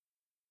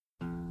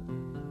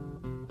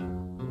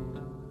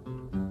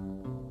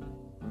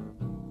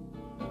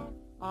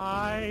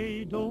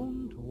I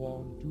don't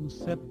want to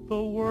set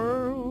the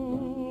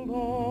world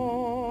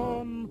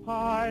on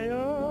fire.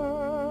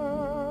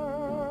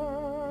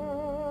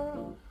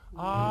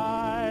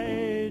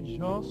 I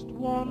just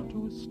want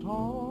to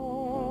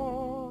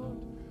start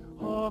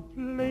a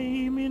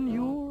flame in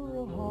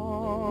your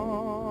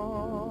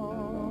heart.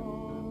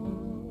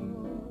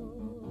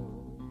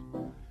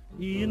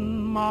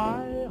 In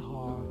my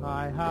heart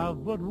I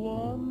have but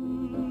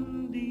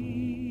one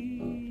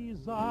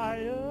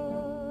desire,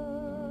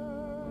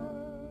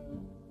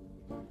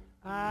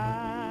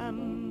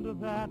 and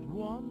that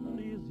one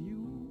is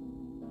you.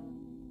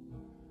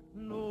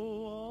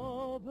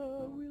 No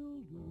other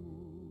will do.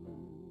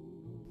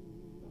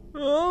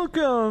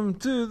 Welcome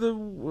to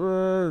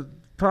the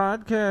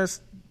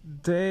podcast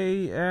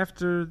day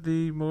after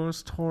the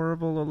most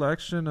horrible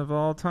election of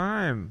all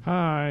time.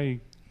 Hi.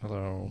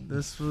 Hello.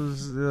 This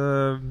was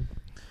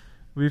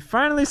we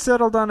finally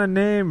settled on a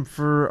name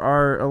for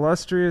our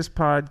illustrious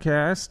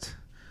podcast.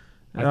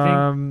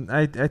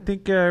 I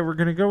think we're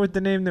going to go with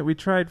the name that we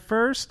tried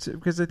first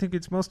because I think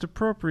it's most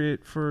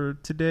appropriate for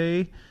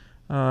today,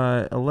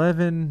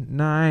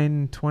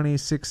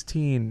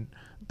 11/9/2016,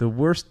 the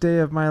worst day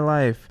of my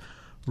life.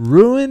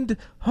 Ruined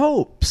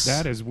hopes.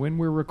 That is when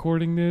we're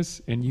recording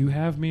this, and you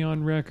have me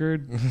on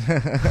record.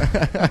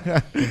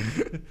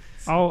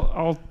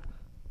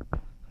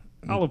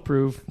 I'll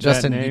approve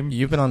Justin, that name.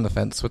 you've been on the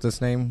fence with this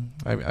name,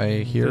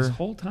 I hear. This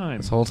whole time.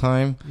 This whole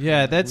time?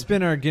 Yeah, that's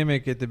been our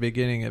gimmick at the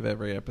beginning of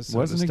every episode.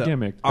 Wasn't a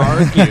gimmick.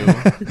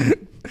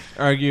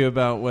 Argue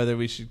about whether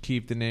we should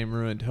keep the name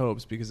Ruined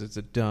Hopes because it's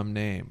a dumb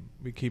name.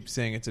 We keep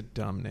saying it's a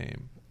dumb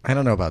name. I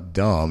don't know about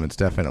dumb. It's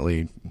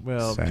definitely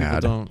Well, sad. people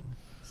don't.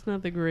 It's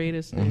not the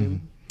greatest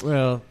name.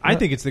 Well, I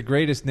think it's the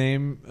greatest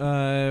name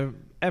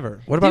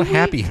ever. What about Did we-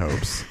 Happy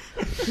Hopes?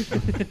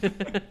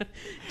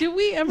 Did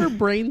we ever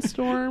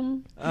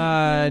brainstorm?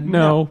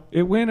 No,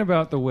 it went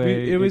about the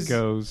way It was-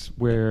 goes,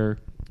 where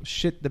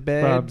Shit the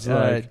bed. Rob's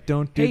like,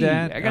 don't do hey,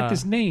 that. I got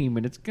this name,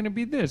 and it's going to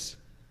be this.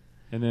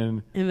 And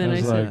then And then I I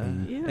was said,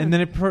 like, yeah. And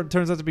then it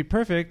turns out to be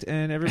perfect,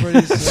 and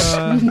everybody's.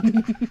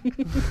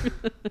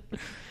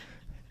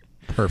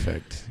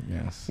 Perfect,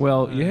 yes.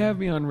 well, you have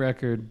me on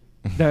record.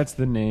 That's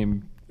the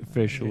name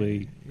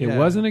officially. Yeah. It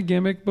wasn't a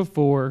gimmick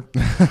before.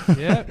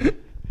 Yep.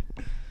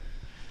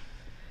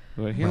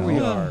 But here we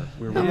Well, are.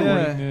 We're Yeah.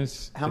 recording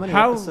this. How many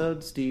How-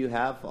 episodes do you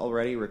have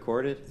already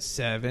recorded? And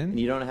 7.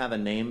 you don't have a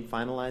name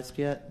finalized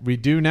yet? We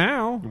do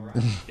now.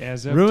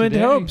 As of Ruined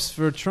today. Hopes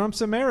for Trump's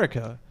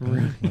America.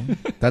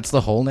 That's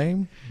the whole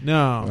name?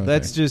 No, Okay.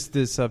 that's just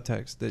the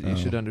subtext that you Oh.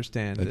 should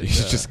understand. That that, you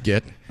should just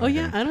get? Oh,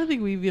 yeah. Okay. I don't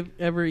think we've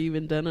ever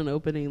even done an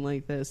opening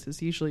like this.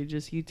 It's usually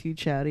just you two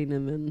chatting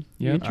and then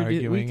Yep.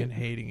 arguing and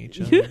hating each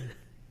other.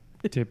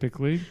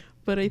 Typically.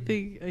 But I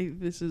think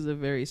this is a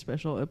very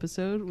special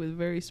episode with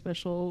very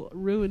special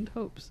ruined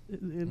hopes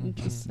and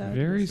just sadness.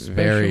 Very special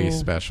Very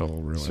special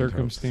ruined hopes.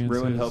 circumstances.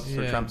 Ruined hopes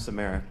for Yeah. Trump's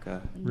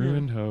America.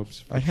 Ruined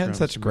hopes. For I had Trump's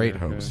such great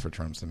America. hopes for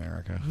Trump's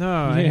America. No,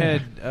 I Yeah.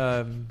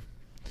 had,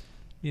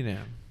 you know.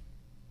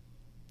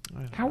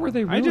 How were they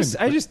I ruined?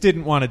 just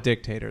didn't want a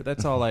dictator.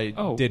 That's all I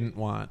Oh. didn't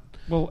want.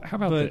 Well, how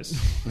about But-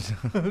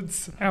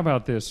 this? How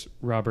about this,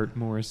 Robert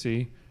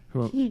Morrissey,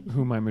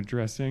 whom I'm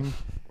addressing?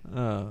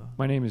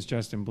 My name is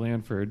Justin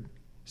Blanford.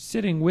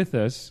 Sitting with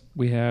us,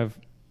 we have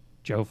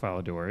Joe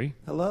Faladori,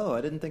 Hello,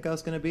 I didn't think I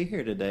was going to be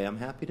here today. I'm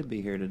happy to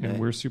be here today. and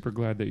we're super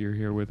glad that you're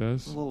here with a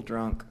us. little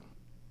drunk.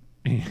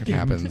 It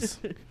happens.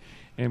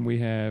 And we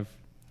have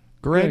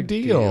Greg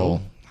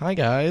Deal. Hi,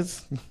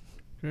 guys.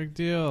 Big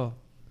deal.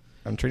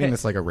 I'm treating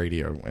this like a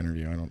radio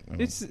interview. I don't know.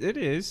 It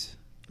is.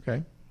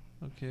 Okay.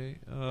 Okay.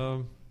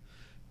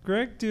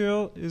 Greg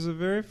Deal is a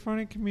very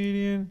funny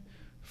comedian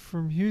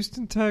from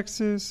Houston,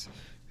 Texas,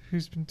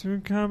 who's been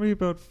doing comedy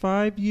about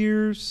 5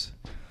 years.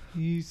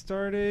 He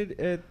started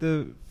at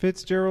the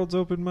Fitzgerald's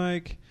open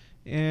mic,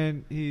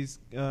 and he's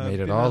Made it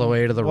been all the on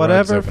way to the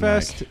Whatever Rugs open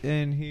Fest, mic.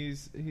 and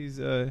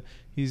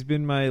he's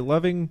been my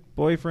loving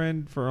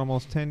boyfriend for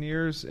almost 10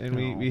 years, and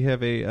Aw. we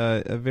have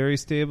a very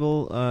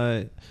stable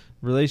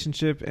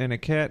relationship and a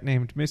cat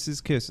named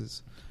Mrs.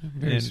 Kisses.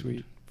 very And-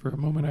 sweet. For a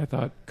moment, I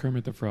thought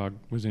Kermit the Frog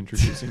was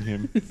introducing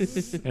him, and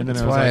then That's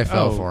I was why like, I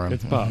fell "Oh, for him."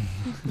 It's Bob."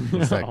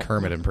 It's that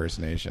Kermit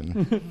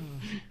impersonation.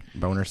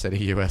 Boner City,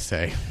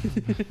 USA.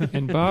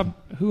 And Bob,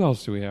 who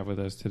else do we have with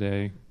us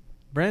today?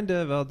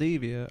 Brenda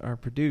Valdivia, our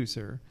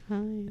producer, Hi.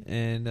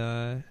 and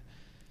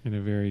In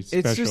a very it's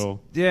just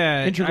special,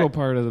 yeah integral I-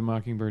 part of the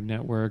Mockingbird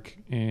Network,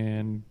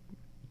 and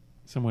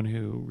someone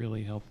who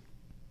really helped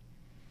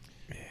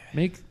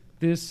make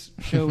this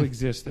show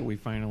exist that we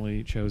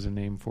finally chose a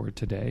name for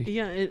today.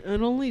 Yeah, it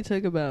only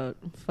took about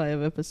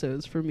 5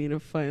 episodes for me to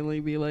finally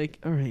be like,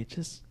 all right,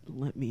 just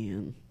let me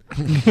in.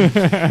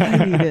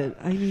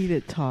 I need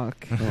it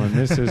talk. Oh, and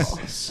this is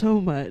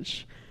So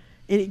much.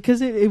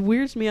 Because it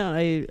weirds me out.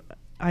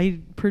 I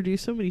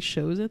produce so many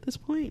shows at this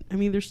point. I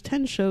mean, there's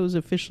 10 shows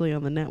officially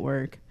on the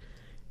network.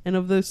 And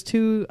of those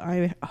 2,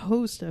 I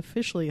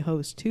officially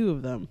host 2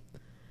 of them.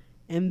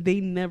 And they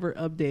never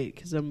update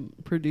because I'm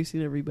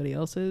producing everybody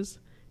else's.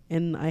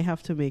 And I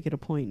have to make it a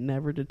point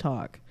never to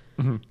talk.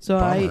 So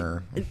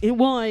Bummer.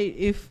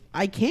 if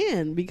I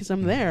can because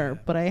I'm there,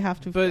 but I have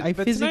to. But I tonight's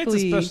a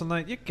physically. special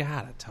night. You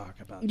gotta talk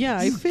about. Yeah,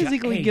 I this.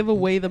 physically give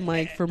away the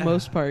mic for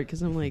most part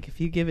because I'm like, if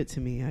you give it to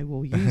me, I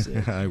will use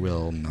it. I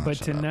will not. But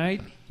shut up.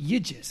 tonight, you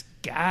just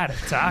gotta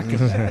talk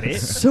about it.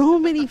 So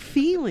many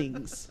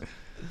feelings.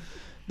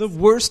 The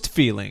worst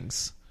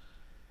feelings.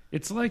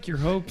 It's like your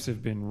hopes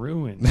have been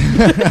ruined.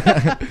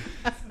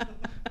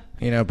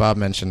 You know, Bob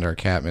mentioned our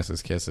cat,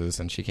 Mrs. Kisses,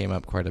 and she came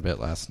up quite a bit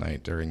last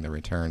night during the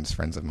returns.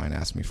 Friends of mine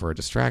asked me for a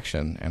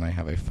distraction, and I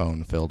have a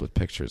phone filled with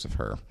pictures of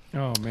her.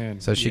 Oh, man.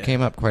 So she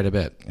came up quite a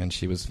bit, and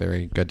she was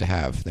very good to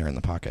have there in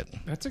the pocket.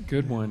 That's a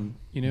good one.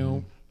 You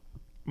know,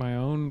 my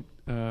own,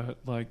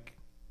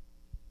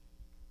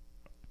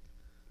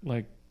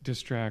 like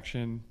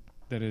distraction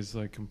that is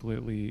like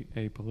completely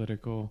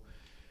apolitical.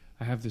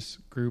 I have this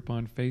group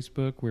on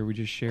Facebook where we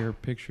just share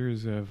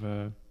pictures of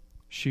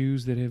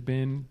shoes that have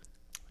been.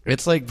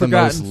 It's like the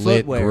Forgotten most lit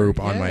footwear. group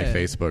on my Yeah.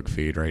 Facebook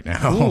feed right now.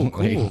 Cool, Like,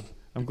 cool.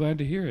 I'm glad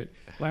to hear it.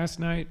 Last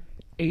night,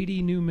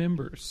 80 new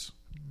members.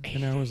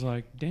 And I was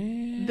like,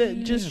 damn.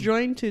 That just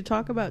joined to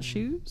talk about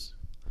shoes.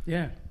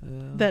 Yeah.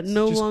 That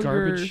no just longer.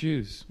 garbage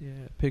shoes. Yeah,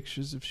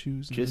 pictures of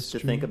shoes. in Just the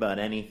to think street. about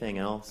anything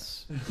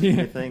else. Yeah.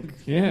 You think?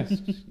 Yeah.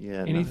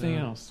 Yeah. Anything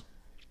no. else.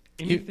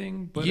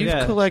 Anything but You've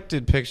Yeah.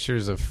 collected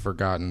pictures of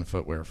forgotten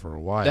footwear for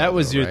a while. That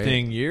was though, your right?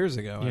 thing years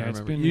ago. I Yeah, it's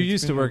remember. been- You it's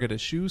used to been work a- at a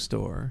shoe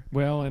store.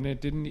 Well, and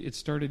it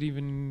started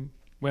even,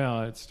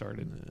 it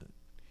started.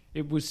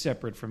 It was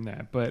separate from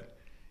that, but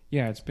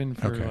yeah, it's been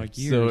for Okay. like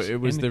years. So it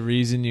was And the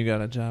reason you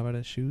got a job at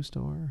a shoe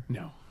store.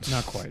 No,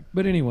 not quite.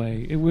 But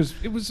anyway, it was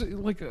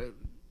like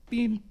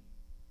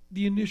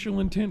the initial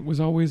intent was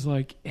always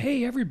like,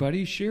 hey,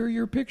 everybody, share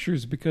your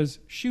pictures because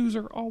shoes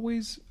are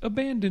always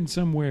abandoned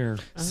somewhere.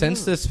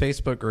 Since this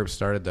Facebook group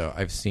started, though,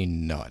 I've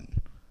seen none.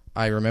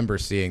 I remember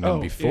seeing them Oh,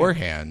 yeah.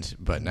 beforehand,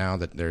 but now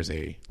that there's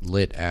a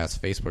lit-ass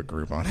Facebook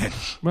group on it,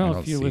 I Well,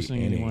 don't if you're see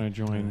listening and any. you want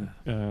to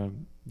join,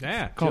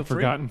 Yeah, called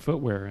Forgotten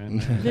Footwear. And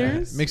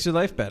There's. Makes your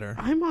life better.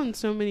 I'm on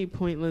so many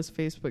pointless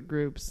Facebook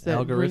groups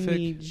that bring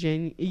me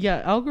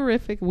Algorific?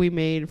 Algorific we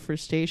made for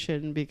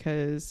Station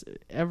because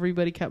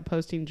everybody kept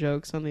posting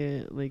jokes on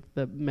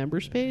the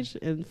members page,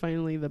 and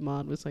finally the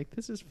mod was like,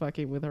 "This is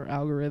fucking with our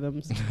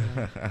algorithms.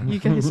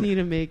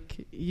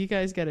 You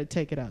guys got to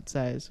take it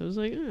outside." So I was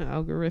like,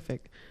 Algorific.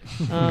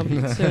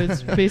 So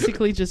it's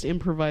basically just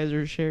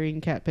improvisers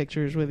sharing cat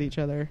pictures with each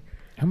other.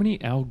 how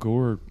many Al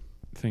Gore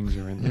things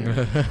are in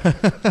there?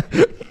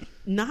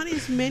 Not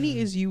as many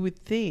as you would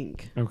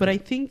think, Okay. but I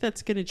think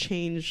that's going to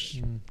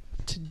change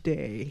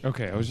today.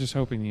 Okay, I was just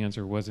hoping the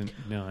answer wasn't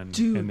none.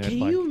 Dude, and that, can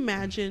like, you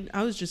imagine?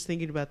 I was just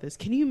thinking about this.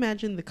 Can you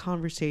imagine the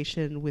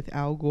conversation with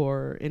Al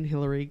Gore and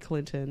Hillary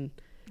Clinton?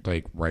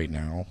 Like right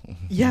now.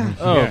 Yeah.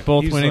 Oh, Yeah,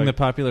 both he's winning like- the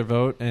popular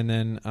vote and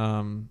then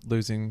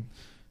losing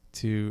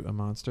to a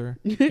monster.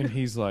 And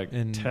he's like,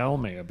 And- tell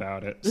me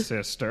about it,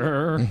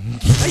 sister.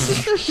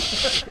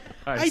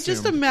 I just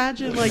assume.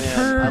 imagine like Man,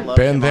 I her. love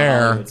Been him on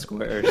there. Hollywood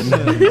Squares.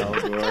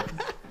 Al Gore.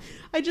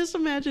 I just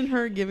imagine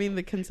her giving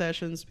the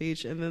concession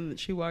speech, and then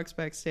she walks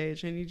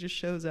backstage, and he just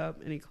shows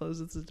up, and he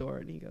closes the door,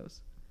 and he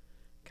goes,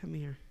 "Come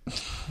here,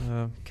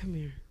 come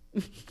here."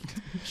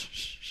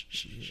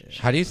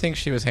 How do you think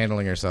she was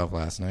handling herself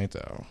last night,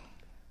 though?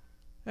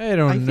 I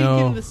don't I think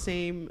know. in the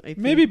same. I think,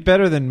 Maybe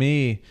better than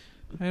me.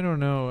 I don't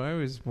know. I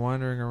was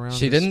wandering around.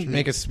 She the didn't street.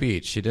 make a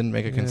speech. She didn't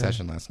make a Yeah.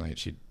 concession last night.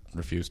 She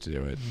refused to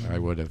do it. I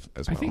would have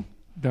as I well. think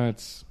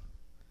that's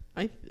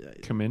I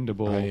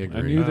commendable. I I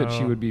agree. knew that she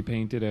Oh. would be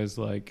painted as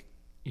like,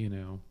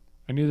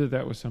 I knew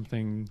that was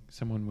something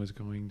someone was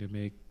going to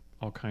make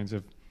all kinds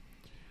of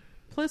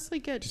plus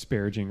like at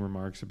disparaging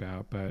remarks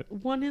about, but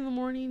 1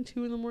 a.m,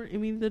 2 a.m. I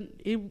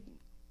mean,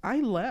 I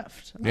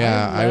left.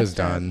 Yeah, I was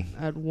left done.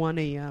 at 1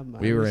 a.m.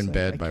 We I were was in like,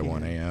 bed I by can't-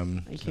 1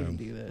 a.m. I can't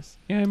do this.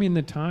 yeah, I mean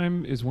the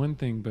time is one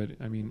thing, but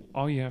I mean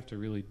all you have to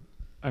really,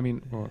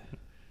 or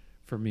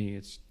for me,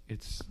 it's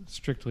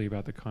strictly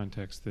about the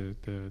context.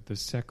 The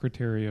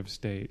Secretary of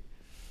State,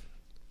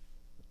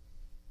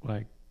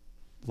 like,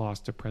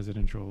 lost a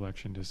presidential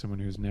election to someone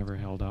who's never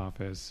held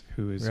office,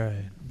 who is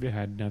Right.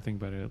 had nothing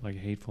but a like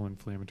hateful,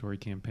 inflammatory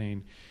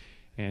campaign,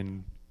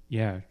 and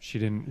she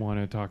didn't want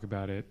to talk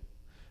about it.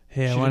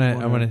 Hey, She I want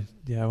didn't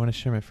wanna- to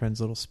share my friend's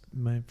little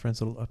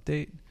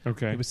update.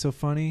 Okay. It was so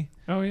funny.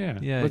 Oh yeah.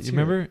 Yeah, Let's you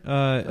hear remember?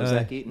 Oh,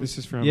 Zach Eaton. This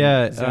is from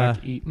Yeah,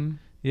 Zach Eaton.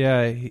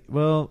 Yeah.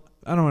 Well,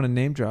 I don't want to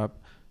name drop,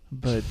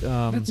 but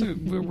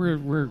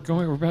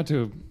We're about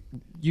to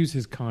use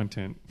his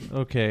content.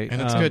 okay, And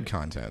it's good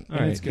content. All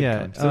And right, it's good yeah.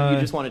 content. So you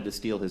just wanted to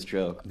steal his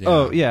joke. Yeah,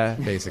 Oh yeah.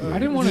 basically. I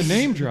didn't want to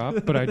name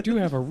drop, but I do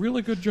have a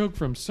really good joke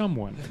from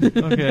someone.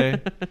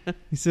 Okay.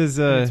 He says.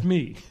 It's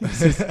me.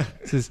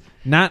 Says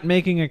not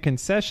making a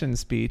concession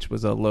speech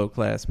was a low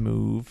class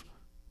move.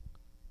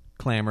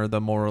 Clamor the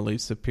morally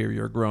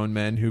superior grown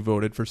men who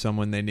voted for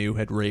someone they knew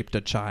had raped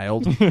a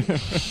child.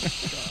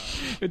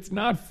 It's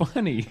not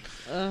funny.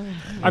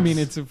 I mean,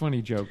 it's a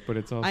funny joke, but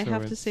it's also. I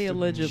have to it's- say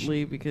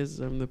allegedly because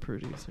I'm the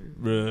producer.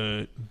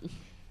 Right.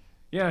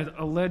 Yeah,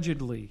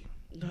 allegedly.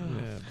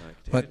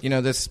 But,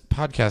 this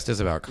podcast is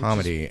about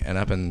comedy, and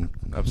up to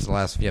the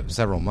last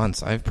several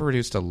months, I've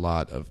produced a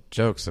lot of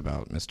jokes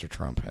about Mr.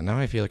 Trump, and now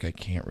I feel like I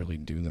can't really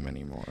do them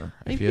anymore.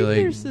 I feel think like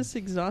there's this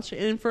exhaustion.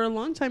 And for a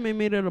long time, I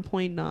made it a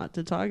point not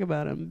to talk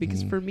about him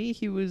because for me,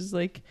 he was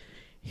like,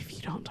 if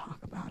you don't talk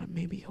about him,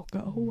 maybe he'll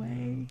go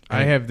away.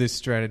 I have this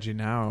strategy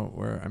now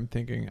where I'm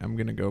thinking I'm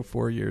going to go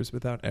 4 years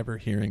without ever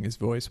hearing his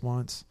voice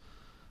once.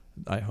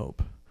 I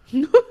hope.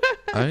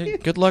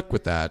 good luck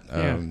with that.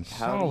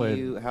 How are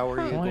you going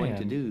to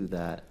plan. do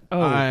that?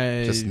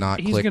 Just not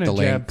He's click going the to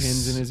jab links.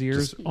 pins in his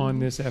ears on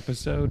this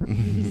episode.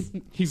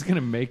 He's going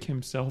to make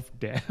himself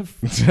deaf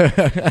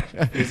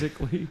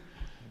physically.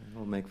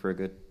 It'll make for a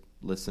good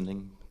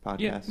listening podcast.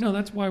 Yeah, no,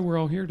 that's why we're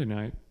all here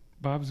tonight.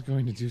 Bob's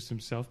going to do some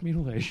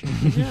self-mutilation.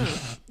 Yeah,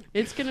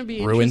 it's going to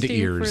be Ruined interesting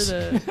ears.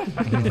 for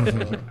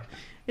the.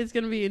 It's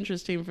going to be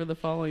interesting for the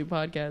following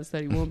podcast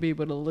that he won't be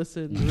able to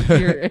listen or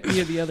hear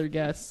any of the other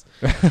guests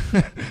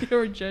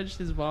or judge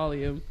his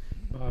volume.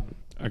 Bob,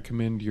 I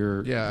commend your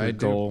I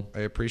goal. do.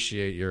 I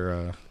appreciate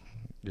your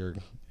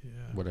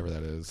whatever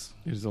that is,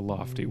 It is a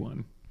lofty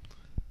one.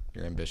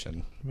 your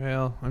ambition.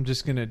 Well, I'm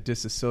just going to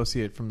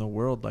disassociate from the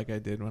world like I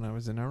did when I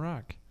was in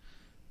Iraq.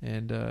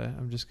 And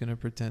I'm just going to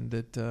pretend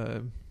that,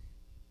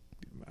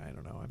 I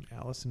don't know, I'm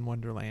Alice in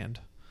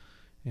Wonderland.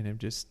 And I'm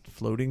just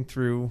floating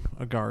through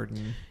a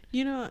garden.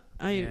 I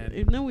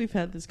know we've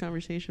had this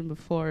conversation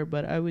before,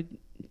 but I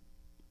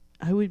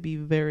would be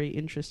very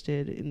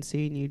interested in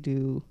seeing you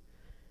do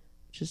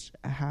just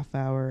a half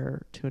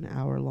hour to an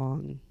hour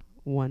long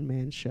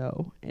one-man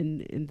show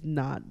and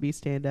not be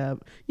stand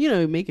up.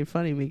 Make it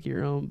funny, make it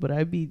your own. But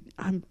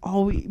I'm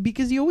always,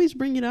 because you always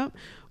bring it up,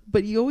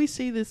 but you always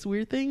say this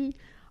weird thing.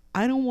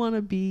 I don't want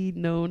to be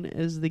known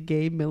as the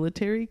gay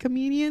military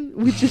comedian,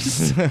 which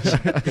is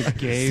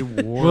Gay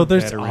war. Well,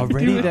 there's veteran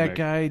already comic. that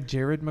guy,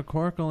 Jared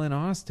McCorkle in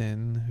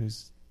Austin,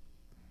 who's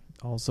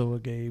also a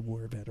gay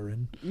war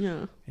veteran.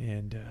 yeah.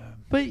 And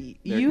But There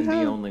you can be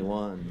have, only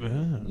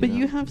one. but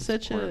you have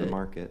such part of the a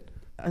market.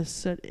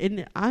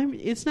 and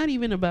it's not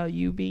even about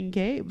you being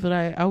gay, but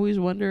I always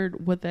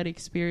wondered what that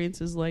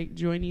experience is like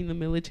joining the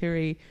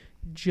military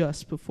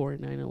just before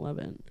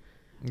 9/11.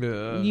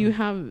 You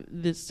have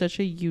such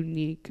a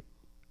unique,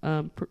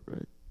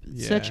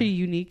 such a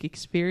unique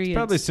experience. It's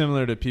probably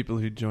similar to people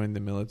who joined the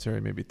military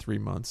maybe 3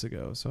 months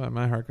ago. So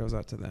my heart goes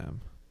out to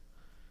them.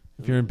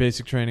 If you're in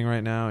basic training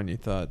right now and you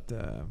thought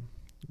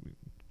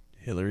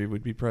Hillary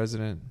would be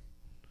president,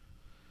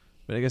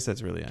 but I guess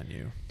that's really on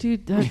you.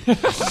 Dude,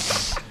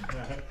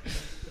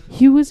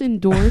 he was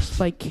endorsed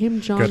by Kim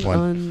Good one.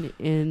 Jong-un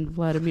and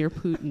Vladimir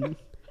Putin.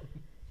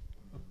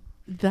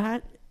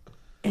 That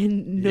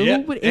and Yeah,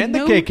 nobody and the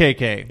no-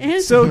 KKK.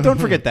 and- So don't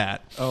forget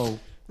that. Oh.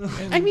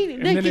 I mean,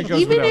 and like, then it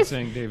goes even without if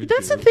saying David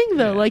that's the Duke. thing,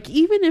 though. Yeah. Like,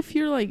 even if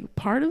you're like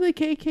part of the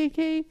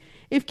KKK,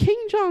 if Kim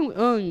Jong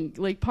Un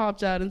like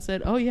popped out and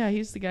said, "Oh yeah,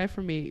 he's the guy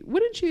for me,"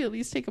 wouldn't you at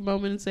least take a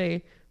moment and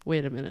say,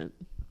 "Wait a minute,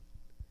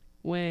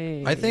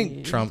 wait"? I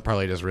think Trump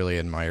probably just really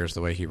admires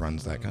the way he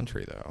runs that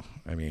country, though.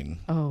 I mean,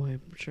 Oh,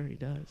 I'm sure he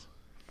does.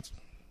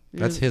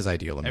 that's his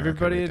ideal America.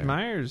 Everybody right there.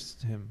 admires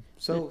him.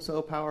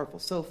 So powerful,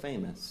 so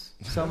famous,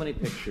 so many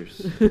pictures.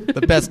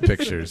 The best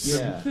pictures.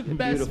 Yeah, Best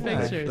beautiful.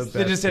 pictures.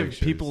 They just have pictures.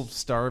 people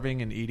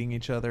starving and eating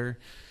each other.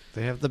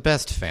 They have the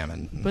best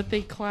famine. But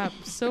they clap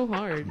so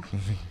hard,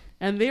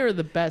 and they are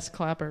the best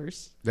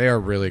clappers. They are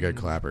really good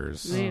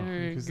clappers. They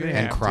are because great. they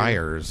And have to.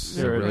 criers.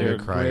 They're really they're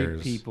good great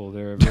criers. people.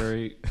 They're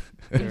very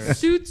Their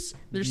suits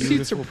are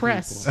beautiful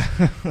pressed.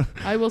 people.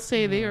 I will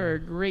say they are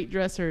great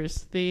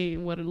dressers.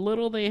 What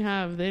little they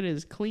have, that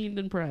is cleaned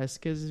and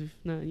pressed. Because if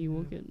not, you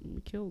will get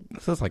killed.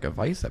 This is like a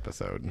Vice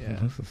episode.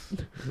 Yeah.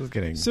 This is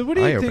getting So what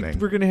do you eye-opening.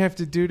 think we're going to have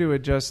to do to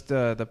adjust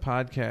the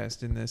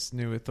podcast in this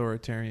new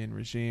authoritarian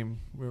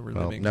regime where we're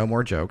Well, living? no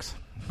more jokes.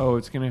 Oh,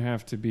 it's going to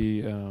have to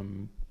be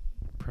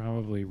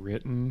probably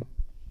written.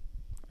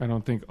 I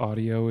don't think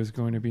audio is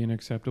going to be an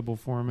acceptable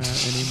format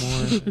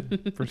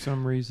anymore for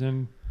some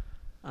reason.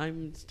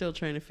 I'm still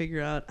trying to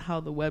figure out how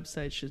the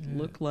website should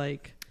look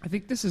like. I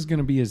think this is going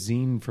to be a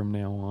zine from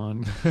now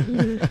on.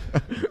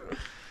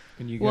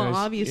 And you guys, Well,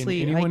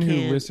 obviously, and I anyone who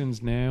can't-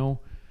 listens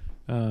now,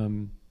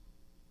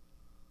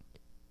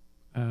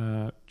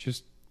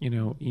 just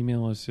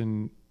email us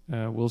and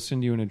we'll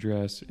send you an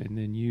address, and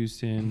then you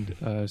send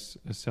us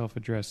a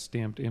self-addressed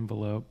stamped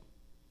envelope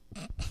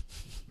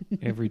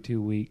every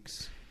 2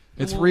 weeks.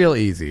 It's Well, real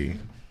easy.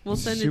 We'll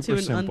send it to Super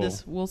an simple.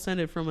 we'll send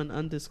it from an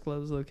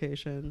undisclosed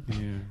location.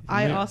 Yeah.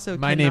 I My- also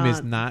my name is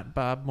cannot- not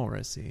Bob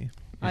Morrissey.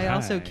 I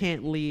also Hi.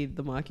 can't lead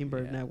the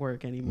Mockingbird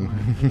Network anymore.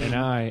 And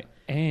I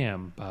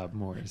am Bob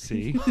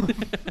Morrissey.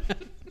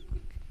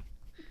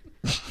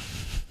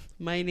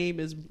 My name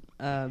is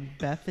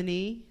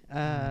Bethany.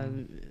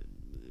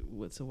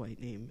 What's a white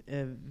name?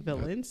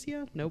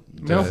 Valencia? Nope.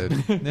 No.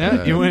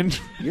 Yeah, you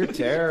went. You're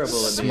terrible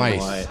at being Smythe.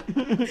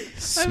 white.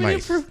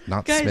 Smythe,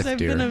 not Guys, Smith, I've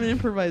dear. been an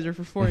improviser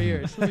for 4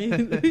 years. I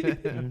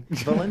mean,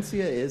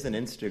 Valencia is an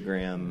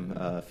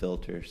Instagram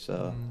filter,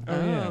 so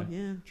oh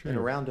yeah. in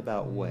a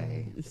roundabout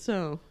way.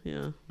 So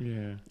yeah,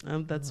 Yeah.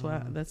 that's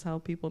why. That's how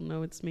people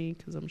know it's me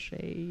because I'm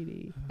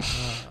shady.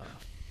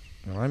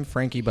 Well, I'm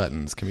Frankie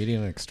Buttons,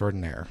 comedian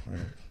extraordinaire.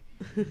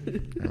 I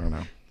don't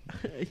know.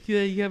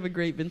 Yeah, you have a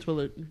great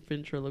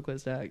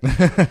ventriloquist act.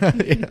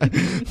 Yeah.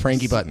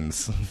 Frankie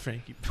Buttons.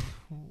 Frankie.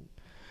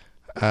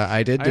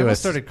 I did I do almost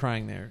a started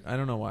crying there. I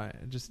don't know why.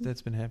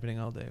 That's been happening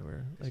all day.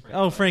 Where like,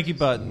 oh, Frankie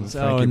Buttons.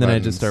 Frankie And then I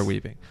Buttons. just start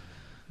weeping.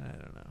 I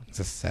don't know. It's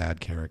a sad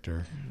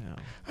character. No.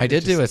 I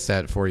did do a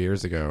set 4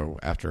 years ago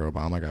after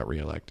Obama got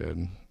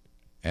reelected,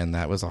 and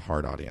that was a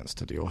hard audience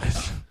to deal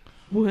with.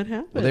 What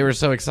happened? Well, they were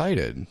so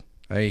excited.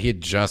 He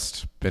had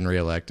just been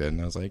reelected,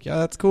 and I was like, "Yeah,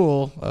 that's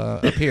cool."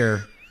 Up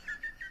here,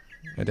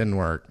 it didn't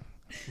work.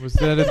 Was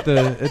that at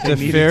the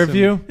needed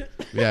Fairview?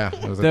 Yeah,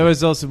 it was That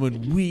was also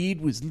when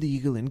weed was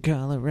legal in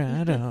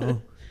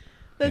Colorado.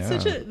 That's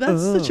Yeah.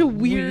 such a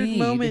weird weed.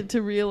 moment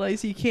to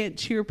realize you can't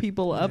cheer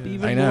people up Yeah.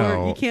 even I know.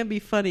 more. You can't be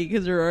funny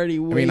because they're already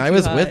way I mean, I too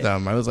was high. with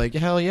them. I was like,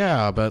 "Hell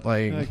yeah!" But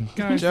like,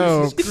 Guys,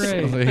 jokes. this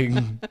is great.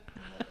 Like,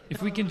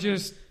 If we can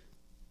just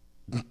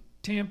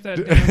tamp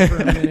that down for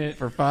a minute.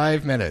 for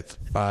 5 minutes.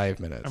 5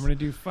 minutes. I'm going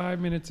to do 5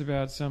 minutes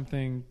about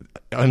something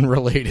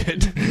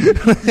Unrelated.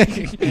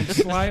 and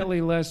slightly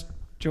less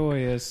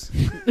joyous.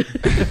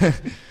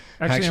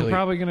 Actually, I'm Actually-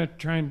 probably going to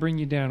try and bring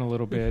you down a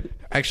little bit.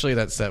 Actually,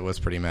 that set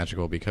was pretty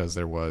magical because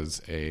there was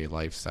a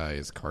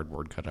life-size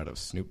cardboard cutout of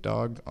Snoop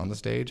Dogg on the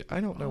stage. I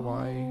don't know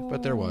why,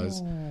 but there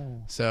was.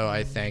 So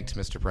I thanked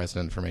Mr.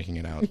 President for making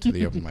it out to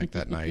the open mic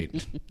that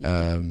night.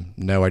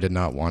 No, I did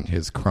not want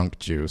his crunk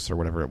juice or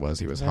whatever it was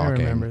he was I hawking.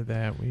 remember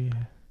that.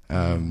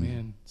 Oh,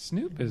 man.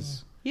 Snoop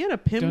is... He had a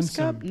Pimm's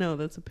Done cup? some- No,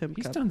 that's a Pim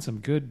He's cup. done some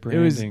good was-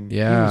 branding.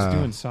 yeah. He was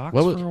doing socks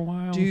What was- for a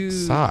while. Dude.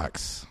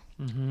 Socks.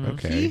 Mhm.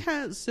 Okay. He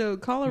has so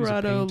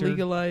Colorado painter.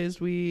 legalized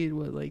weed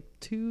like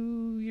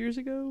 2 years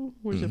ago?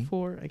 Or was it Mhm.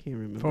 4? I can't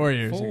remember. 4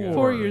 years ago.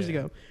 4 years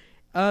ago.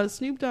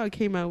 Snoop Dogg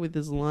came out with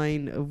this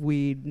line of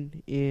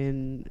weed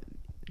in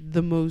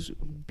the most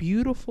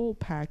beautiful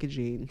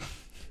packaging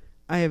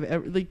I have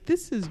ever. Like,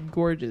 this is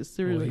gorgeous.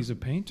 There Well, was, he's a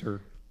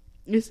painter.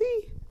 is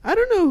he? I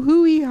don't know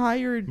who he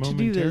hired to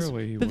do this,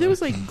 Momentarily he but there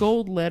was was. like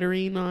gold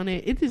lettering on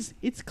it.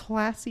 It's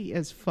classy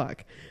as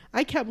fuck.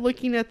 I kept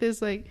looking at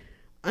this like,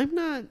 I'm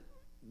not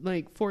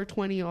like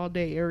 420 all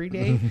day every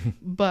day,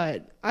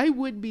 but I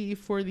would be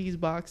for these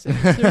boxes.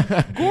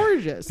 They're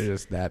gorgeous. They're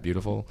just that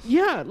beautiful.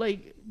 Yeah,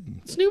 like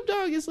Snoop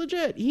Dogg is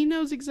legit. He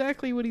knows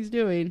exactly what he's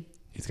doing.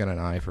 He's got an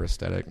eye for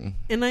aesthetic.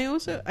 And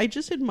I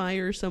just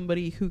admire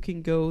somebody who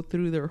can go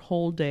through their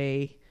whole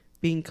day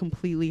being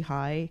completely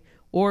high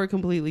or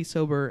completely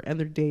sober, and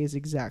their day is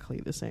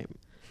exactly the same.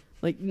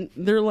 Like,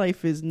 their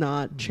life is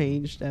not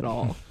changed at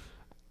all.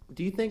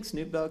 Do you think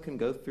Snoop Dogg can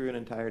go through an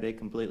entire day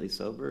completely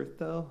sober,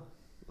 though?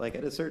 Like,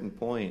 at a certain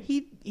point.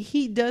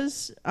 He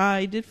does.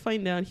 I did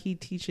find out he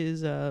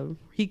teaches.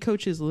 He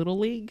coaches Little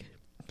League,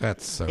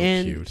 That's so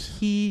and cute.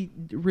 he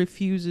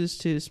refuses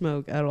to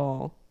smoke at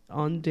all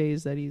on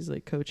days that he's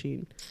like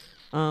coaching.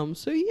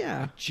 So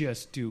yeah,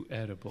 Just do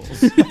edibles.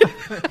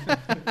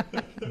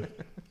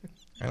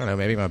 I don't know.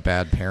 Maybe I'm a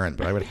bad parent,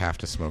 but I would have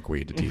to smoke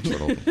weed to teach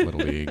little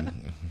league.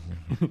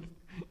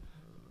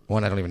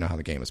 One, I don't even know how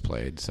the game is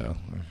played. So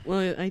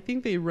well, I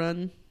think they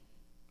run.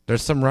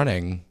 there's some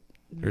running.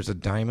 There's a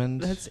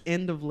diamond. That's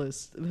end of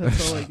list.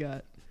 That's all I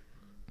got.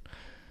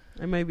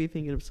 I might be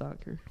thinking of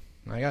soccer.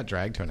 I got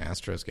dragged to an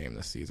Astros game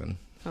this season.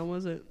 How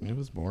was it? It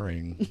was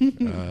boring.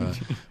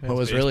 What Those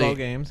was baseball really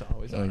games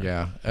always are.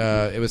 yeah,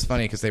 it was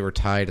funny because they were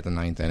tied at the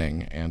 9th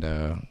inning, and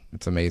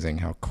it's amazing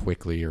how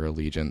quickly your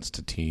allegiance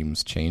to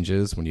teams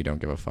changes when you don't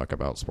give a fuck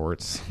about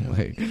sports.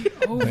 like,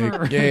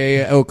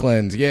 yay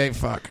Oakland, yay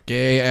fuck,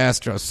 yay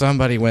Astros.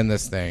 Somebody win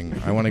this thing.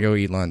 I want to go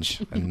eat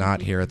lunch and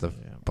not here at the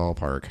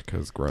ballpark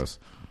because gross.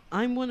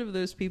 I'm one of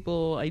those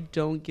people. I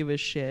don't give a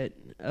shit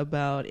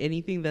about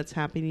anything that's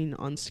happening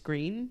on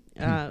screen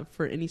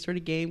for any sort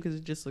of game because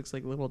it just looks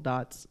like little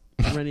dots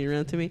running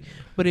around to me.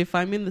 But if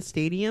I'm in the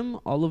stadium,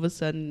 all of a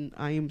sudden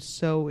I am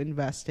so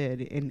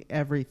invested in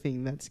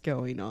everything that's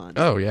going on.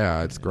 Oh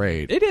yeah, it's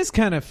great. It is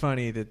kind of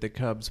funny that the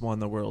Cubs won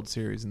the World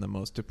Series in the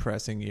most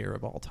depressing year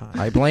of all time.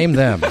 I blame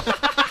them.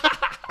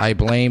 I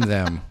blame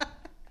them.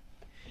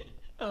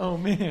 Oh,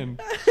 man.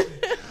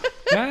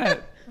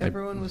 That...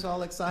 Everyone was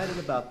all excited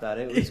about that.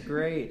 It was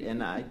great.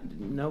 And I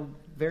know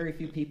very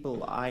few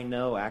people I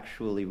know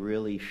actually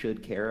really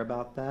should care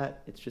about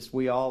that. It's just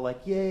we all like,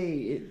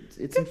 yay,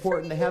 it's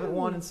important. They haven't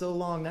won in so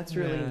long. That's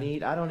really Yeah.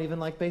 neat. I don't even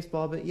like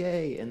baseball, but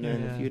yay. And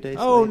then a few days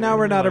Oh, later, now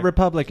we're not a like,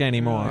 republic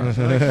anymore.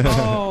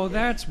 oh,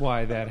 that's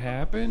why that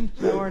happened.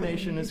 now our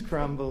nation is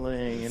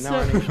crumbling, and now So-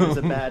 our nation is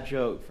a bad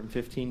joke from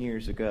 15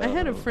 years ago. I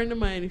had a friend of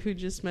mine who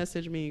just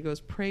messaged me. He goes,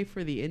 "Pray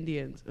for the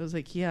Indians." I was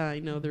like, "Yeah, I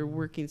know they're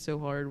working so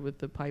hard with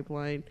the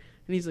pipeline."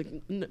 And he's like,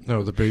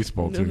 No, the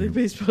baseball "No, the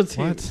baseball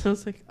team." What? I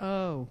was like,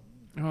 "Oh,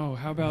 Oh,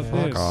 how about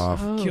Fuck this?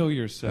 off. Oh. Kill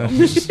yourself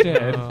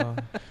instead.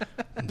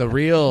 The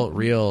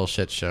real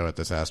shit show at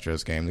this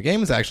Astros game. The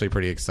game is actually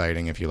pretty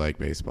exciting if you like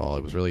baseball.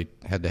 It was really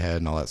head to head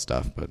and all that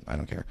stuff, but I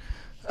don't care.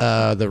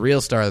 The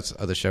real stars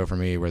of the show for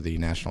me were the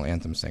national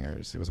anthem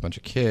singers. It was a bunch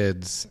of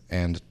kids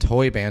and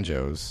toy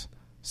banjos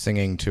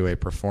singing to a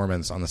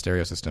performance on the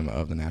stereo system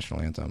of the national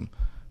anthem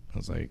I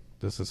was like,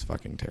 this is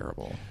fucking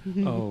terrible.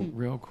 Oh,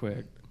 real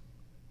quick.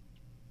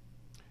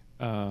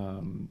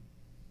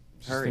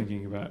 Just Hurry.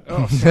 thinking about.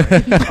 Oh, sorry.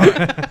 All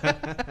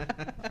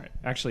right.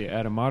 Actually,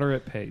 at a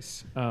moderate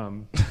pace. I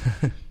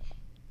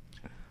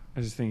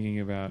was thinking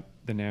about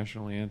the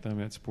national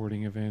anthem at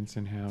sporting events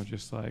and how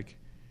just like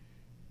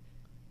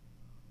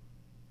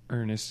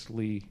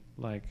earnestly,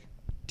 like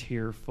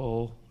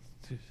tearful,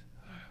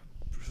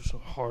 so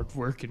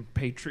hard-working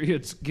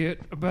patriots get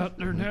about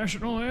their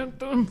national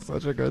anthem.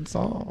 Such a good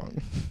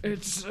song.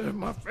 It's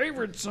my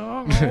favorite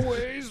song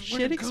always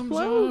when Shit it comes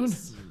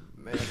explodes.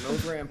 Man,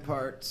 those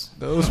ramparts.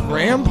 Those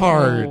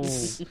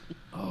ramparts.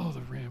 Oh, the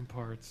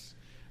ramparts.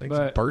 Things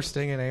But-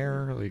 bursting in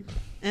air. Like,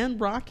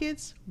 And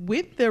rockets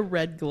with their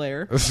red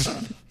glare.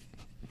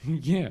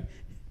 Yeah.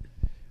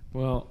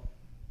 Well,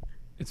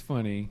 it's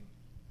funny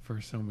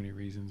for so many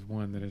reasons.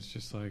 One, that it's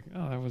just like,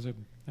 oh, that was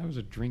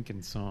a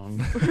drinking song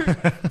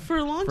For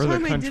a long for the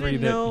time, I country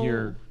didn't that know.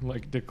 you're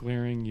like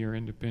declaring your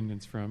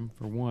independence from.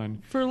 For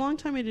one, For a long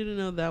time, I didn't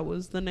know that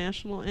was the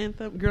national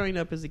anthem. Growing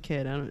up as a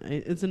kid,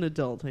 it's an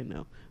adult, I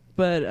know,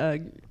 but I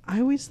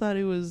always thought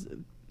it was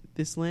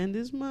 "This land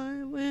is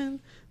my land,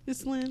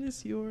 this land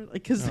is your." Like,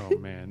 because Oh,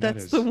 man, that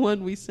that's is- the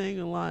one we sang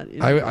a lot.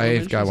 In I've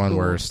elementary got one school.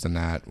 worse than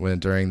that. When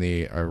during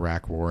the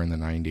Iraq War in the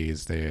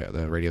 90s,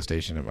 the radio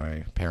station that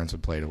my parents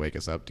would play to wake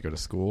us up to go to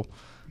school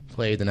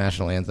played the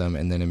national anthem,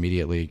 and then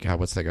immediately, God,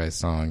 what's that guy's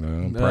song?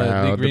 I'm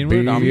proud to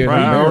Greenwood? be I'm an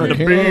proud to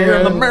be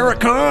an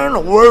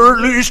American, where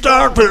at least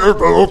I'm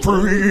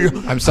free.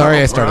 I'm sorry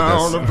I started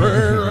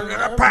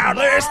this.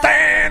 Proudly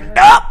stand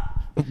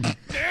up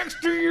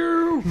next to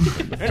you.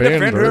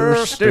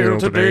 Defender still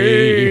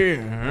today.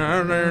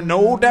 and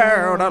no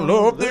doubt I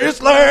love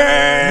this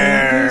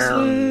land.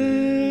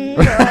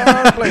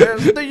 God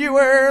bless the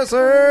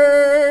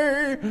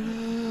USA.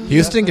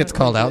 Houston gets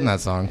called out in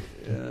that song.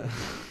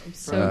 I'm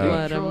so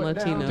glad I'm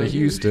Latino. To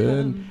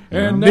Houston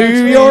And and that's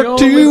New the York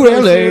only to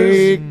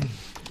places- LA.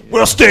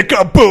 We'll stick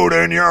a boot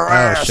in your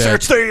ass. shit.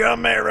 It's the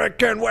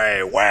American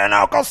way. When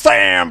Uncle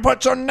Sam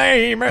puts your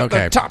name at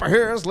Okay. the top of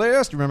his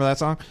list. You remember that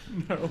song?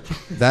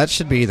 That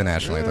should be the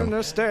national And anthem.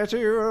 the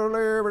Statue of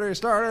Liberty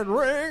started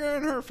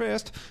ringing her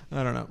fist.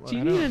 I don't know. Do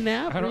you need a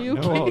nap? I Are don't you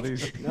know all okay?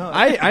 these.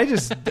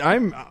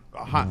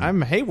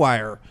 I'm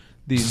haywire.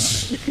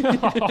 These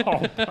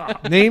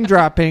name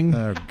dropping.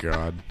 Oh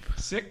God.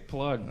 Sick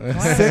plug.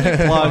 Sick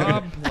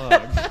plug. Bob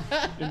plug.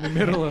 In the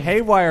middle of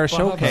Haywire Bob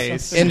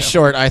showcase. In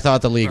short, I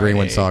thought the Lee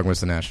Greenwood Right. song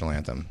was the national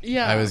anthem.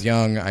 Yeah. I was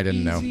young. I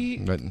didn't Easy.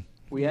 know. But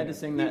We had to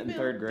sing that in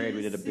third grade.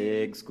 We did a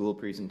big school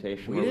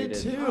presentation. We where did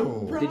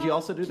too. Did you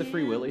also do the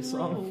Free Willy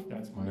song?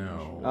 That's my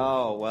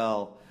Oh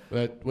well,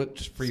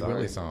 which Free Sorry.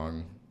 Willy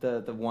song?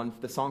 the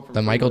song from The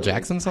Free Michael Willy.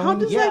 Jackson How song?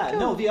 does Yeah, that go?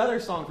 no, the other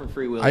song from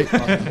Free Willy.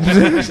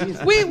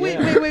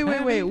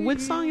 Wait.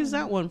 What song is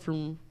that one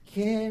from?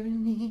 Carry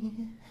me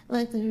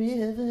like the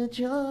River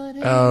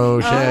Jordan. Oh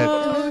shit!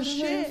 Oh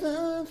shit!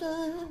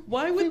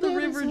 Why would the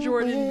River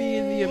Jordan be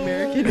in the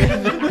American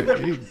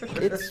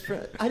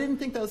anthem? I didn't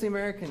think that was the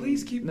American.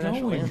 Please keep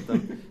national going.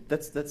 anthem.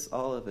 That's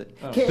all of it.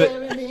 Oh.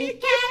 Carry me,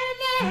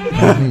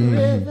 carry me.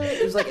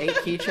 There's like 8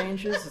 key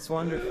changes. It's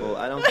wonderful.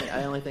 I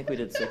only think we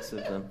did 6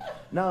 of them.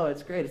 No,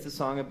 it's great. It's a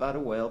song about a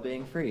whale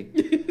being free.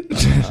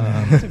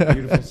 It's a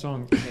beautiful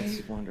song.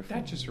 It's wonderful.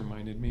 That just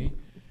reminded me.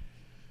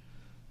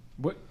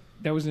 What?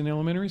 That was in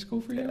elementary school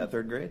for you?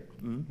 3rd grade.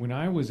 Mm-hmm. When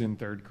I was in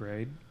 3rd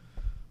grade,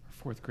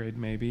 or 4th grade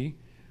maybe,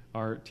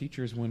 our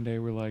teachers one day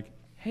were like,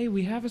 "Hey,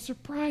 we have a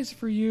surprise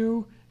for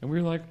you," and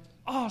we were like,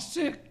 "Oh,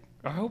 sick!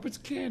 I hope it's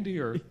candy,"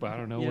 or I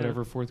don't know, Yeah.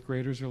 whatever 4th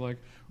graders are like.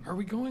 Are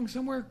we going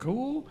somewhere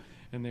cool?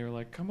 And they were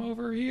like, "Come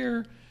over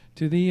here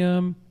to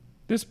the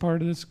this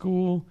part of the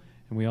school,"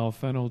 and we all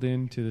funneled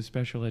into the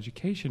special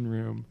education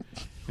room,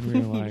 and we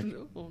were like,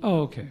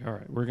 "Oh, okay, all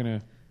right, we're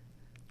gonna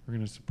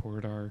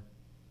support our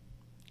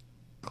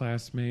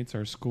classmates,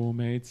 our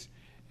schoolmates,"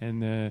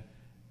 and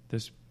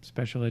this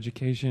special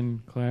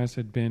education class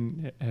had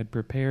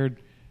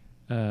prepared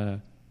a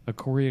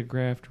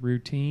choreographed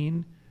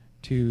routine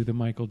to the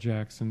Michael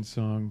Jackson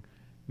song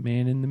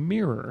 "Man in the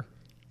Mirror,"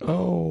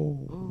 Oh.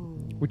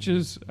 which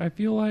is, I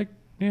feel like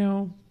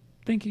now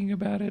thinking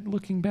about it,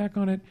 looking back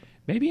on it,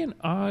 maybe an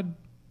odd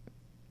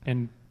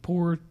and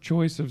poor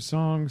choice of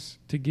songs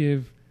to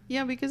give.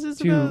 Yeah, because it's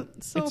To- about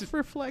it's-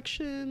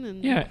 self-reflection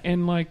and Yeah,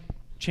 and like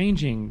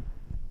changing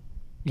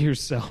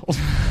yourself.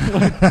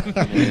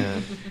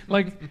 Yeah.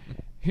 Like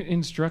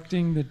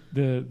instructing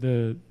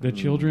the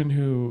children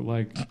who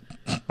like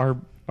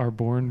are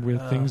born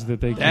with things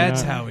that they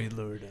That's cannot. how he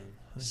lured him.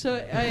 So,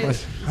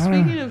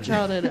 speaking of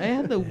childhood, I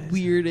had the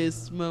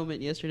weirdest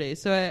moment yesterday.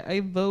 So, I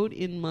vote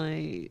in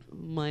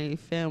my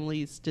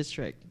family's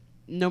district.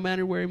 No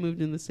matter where I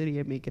moved in the city,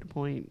 I make it a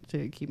point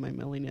to keep my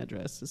mailing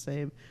address the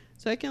same,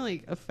 so I can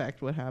like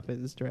affect what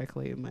happens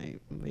directly in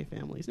my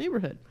family's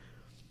neighborhood.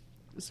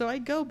 So I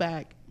go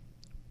back,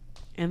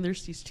 and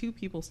there's these 2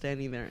 people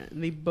standing there,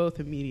 and they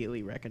both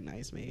immediately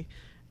recognize me.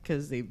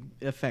 because they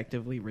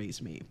effectively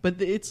raised me.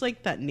 But it's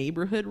like that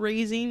neighborhood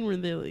raising where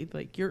they're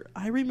like,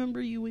 I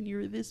remember you when you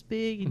were this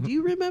big, and do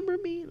you remember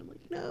me? And I'm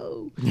like,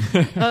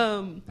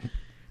 no.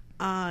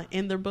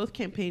 And they're both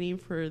campaigning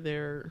for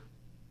their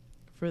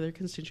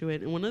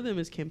constituent, and one of them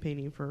is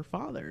campaigning for her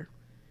father,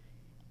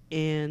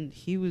 and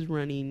he was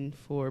running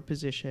for a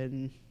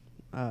position.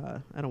 I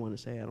don't want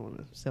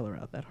to sell her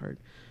out that hard,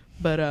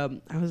 but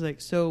I was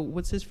like, so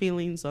what's his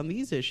feelings on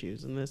these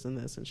issues and this and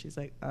this? And she's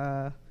like,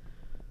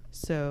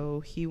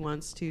 so he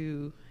wants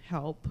to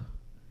help.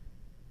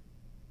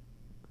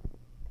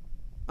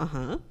 So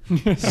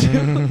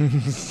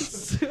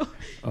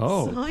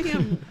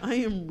I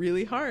am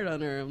really hard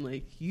on her. I'm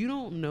like, you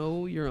don't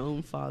know your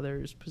own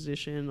father's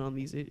position on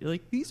these.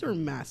 Like, these are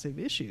massive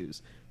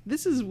issues.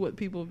 This is what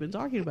people have been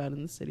talking about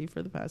in the city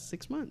for the past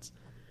 6 months.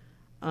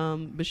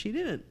 But she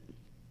didn't.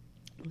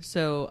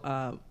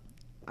 So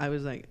I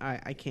was like,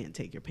 I can't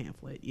take your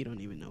pamphlet. You don't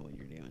even know what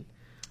you're doing.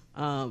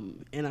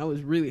 And I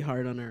was really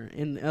hard on her.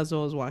 And as I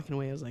was walking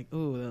away, I was like,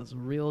 oh, that was a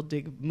real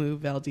dig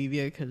move,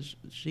 Valdivia, because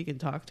she can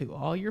talk to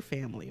all your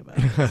family about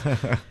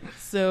it.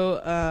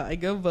 So I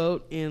go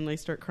vote, and I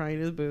start crying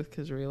in the booth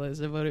because I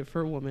realized I voted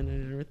for a woman,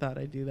 and I never thought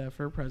I'd do that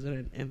for a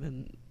president. And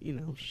then,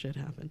 shit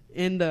happened.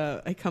 And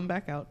I come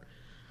back out.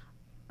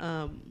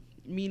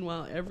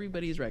 Meanwhile,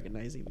 everybody's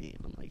recognizing me.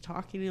 And I'm like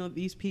talking to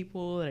these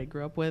people that I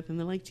grew up with, and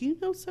they're like, do you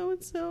know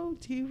so-and-so?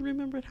 Do you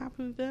remember what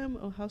happened with them?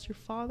 Oh, how's your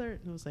father? And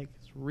it was like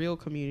this real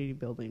community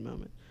building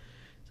moment.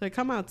 So I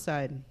come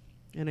outside,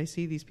 and I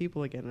see these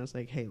people again. And I was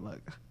like, hey, look,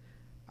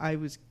 I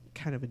was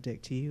kind of a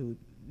dick to you.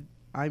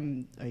 I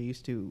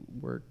used to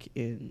work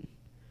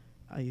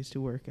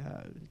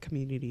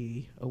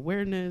community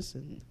awareness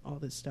and all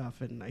this stuff,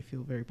 and I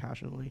feel very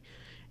passionately.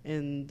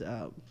 And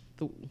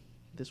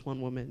this one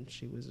woman,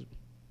 she was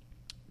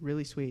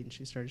really sweet, and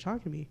she started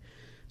talking to me.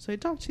 So I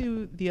talked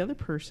to the other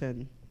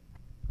person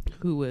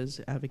who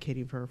was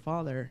advocating for her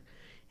father,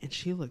 and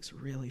she looks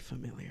really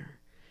familiar.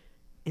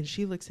 And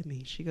she looks at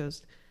me, she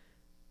goes,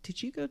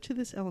 did you go to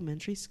this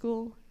elementary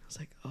school? I was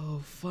like,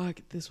 oh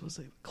fuck, this was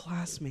a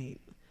classmate.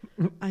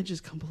 I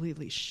just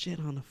completely shit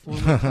on a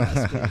former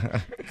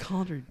classmate.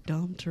 Called her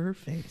dumb to her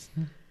face.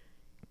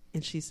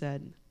 And she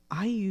said,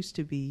 I used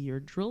to be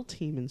your drill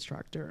team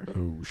instructor.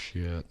 Oh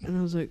shit. And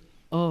I was like,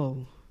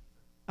 oh,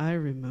 I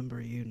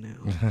remember you now.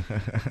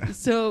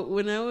 So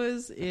when I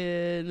was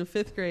in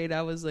 5th grade,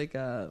 I was like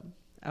a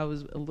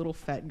little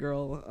fat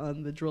girl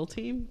on the drill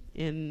team,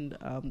 and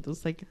it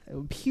was like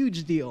a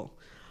huge deal.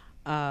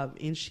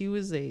 And she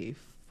was a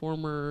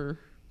former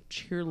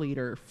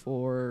cheerleader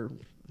for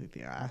like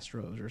the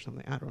Astros or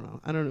something. I don't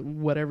know.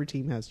 Whatever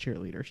team has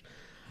cheerleaders.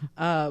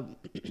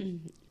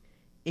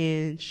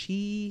 And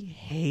she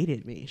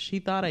hated me. She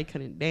thought I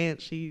couldn't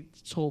dance. She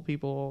told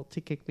people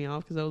to kick me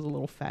off because I was a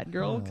little fat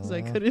girl, because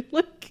I couldn't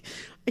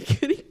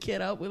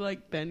get up with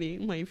like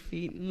bending my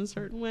feet in a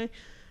certain way.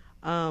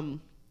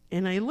 And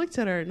I looked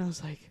at her and I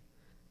was like,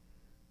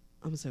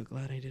 I'm so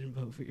glad I didn't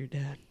vote for your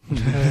dad.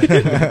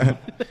 I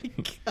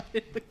got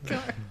in the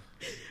car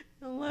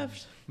and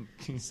left.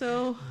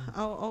 So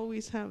I'll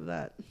always have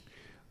that.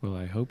 Well,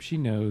 I hope she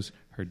knows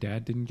her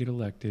dad didn't get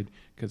elected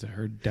because of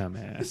her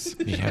dumbass.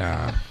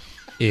 Yeah.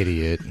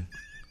 Idiot.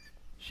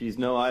 She's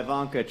no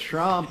Ivanka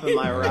Trump, am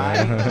I right?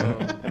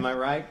 Am I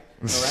right?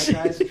 All right,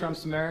 guys?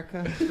 Trump's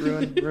America?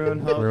 Ruin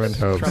hopes. Ruined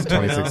hopes, Trump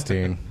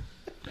 2016.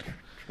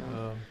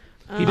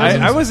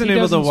 I wasn't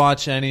able to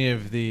watch any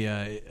of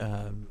the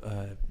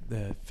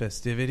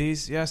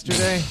festivities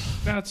yesterday.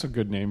 That's a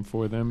good name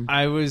for them.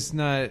 I was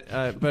not,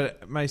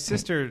 but my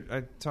sister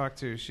I talked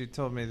to, she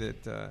told me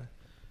that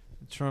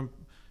Trump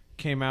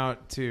came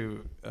out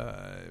to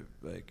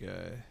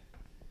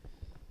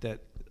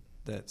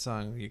that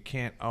song, "You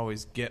Can't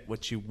Always Get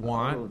What You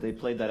Want." Oh, they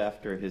played that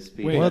after his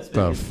speech. Wait, what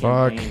the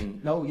fuck?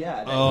 No,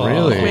 yeah. Oh,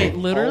 really? Wait,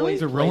 literally?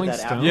 The Rolling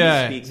Stones?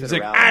 Yeah. He's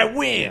like, I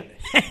win.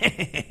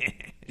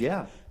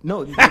 Yeah.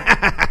 No,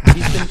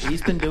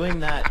 he's been doing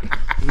that.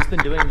 He's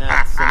been doing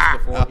that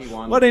since before he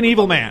won. What an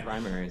evil man!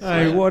 Primaries.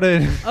 What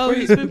a Oh,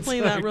 he's been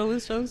playing that Rolling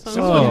Stones song?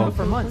 Oh,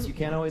 for months. You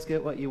can't always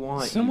get what you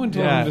want. Someone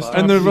told him to stop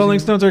and the using- Rolling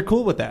Stones are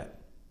cool with that.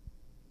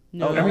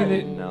 No. Oh, I mean,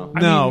 they- no.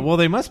 No, well,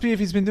 they must be if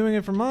he's been doing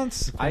it for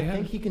months. I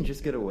think he can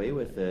just get away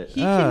with it.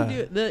 He can do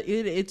it.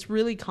 It's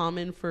really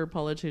common for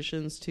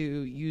politicians to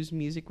use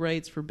music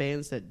rights for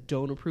bands that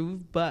don't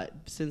approve, but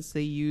since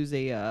they use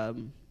a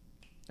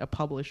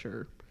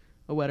publisher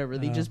or whatever,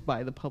 they just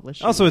buy the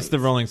publisher. Also, it's the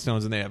rights. Rolling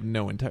Stones, and they have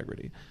no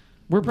integrity.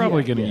 We're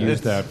probably going to Yeah. use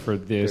that for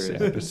this There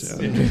is.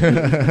 episode.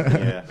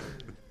 Yeah.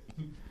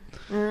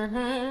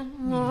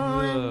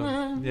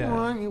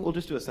 Yeah. We'll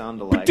just do a sound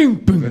alike.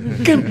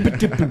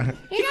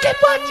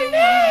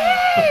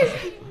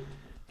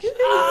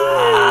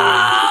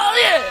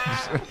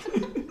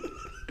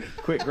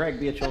 Quick, Greg,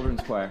 be a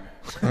children's choir.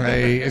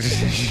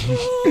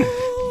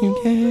 You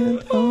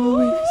can't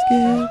always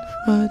get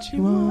what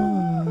you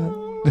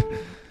want.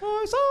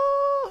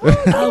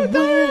 I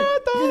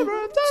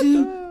went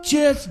to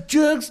just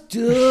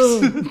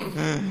drugstore.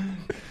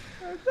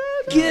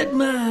 Get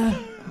my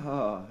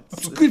Oh,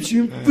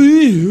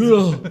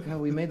 God,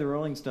 we made the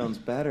Rolling Stones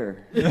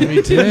better.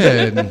 We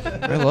did.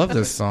 I love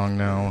this song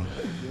now.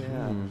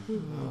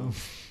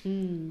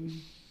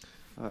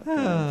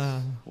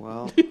 Yeah.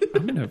 Well,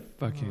 I'm gonna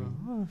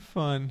fucking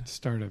Fun.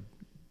 start a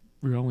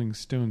Rolling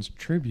Stones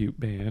tribute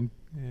band.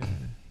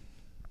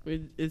 Yeah.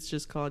 It's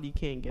just called "You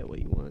Can't Get What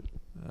You Want."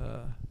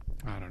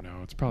 I don't know.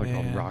 It's probably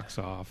called Man. Rocks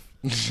Off.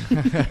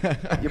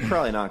 you're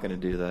probably not going to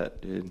do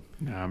that, dude.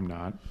 No, I'm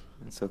not.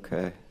 It's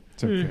okay.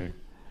 It's okay.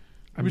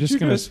 I'm Would just you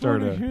gonna guys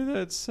start wanna a. hear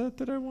that set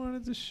that I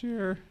wanted to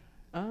share?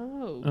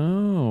 Oh,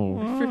 Oh,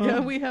 I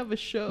forgot we have a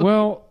show.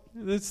 well,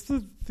 That's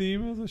the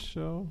theme of the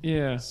show.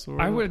 yeah. Sort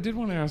I of. did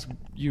want to ask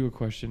you a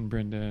question,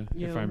 Brenda,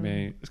 Yeah, if I well.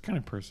 may. It's kind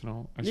of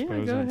personal, I yeah,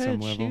 suppose, go on ahead, some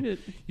level. shoot it.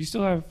 You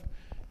still have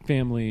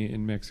family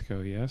in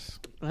Mexico, yes?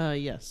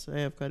 Yes, I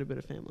have quite a bit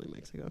of family in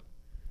Mexico.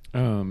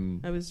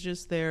 I was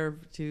just there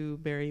to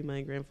bury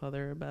my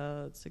grandfather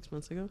about 6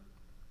 months ago.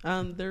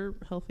 They're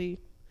healthy.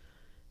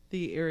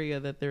 The area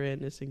that they're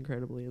in is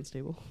incredibly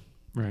unstable.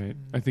 Right.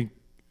 I think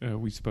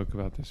we spoke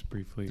about this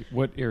briefly.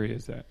 What area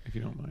is that, if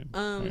you don't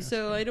mind?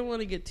 So I don't want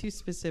to get too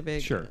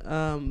specific. Sure.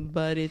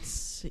 But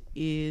it's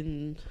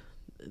in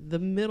the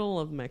middle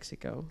of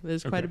Mexico.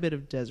 There's quite Okay. a bit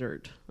of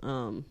desert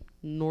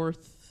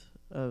north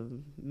of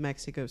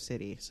Mexico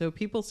City. So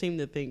people seem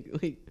to think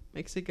like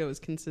Mexico is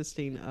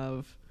consisting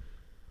of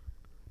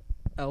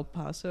El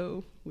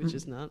Paso, which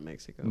is not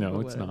Mexico. No,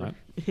 but it's whatever. not.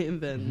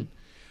 And then,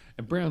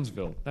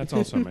 Brownsville. That's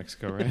also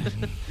Mexico, right?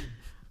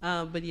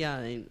 but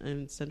yeah,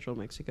 in central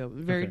Mexico,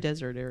 very Okay.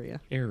 desert area,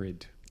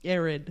 Arid.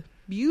 arid,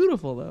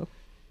 beautiful though,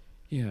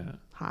 Yeah.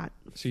 hot.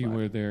 So you fuck.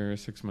 were there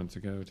 6 months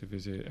ago to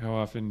visit. How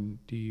often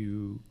do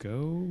you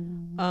go?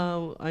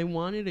 I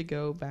wanted to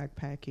go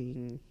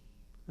backpacking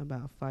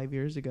about 5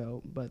 years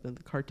ago, but then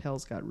the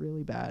cartels got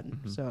really bad,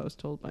 so I was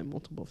told by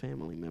multiple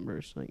family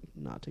members like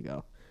not to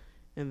go.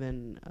 And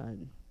then a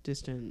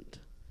distant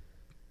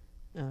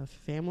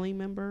family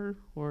member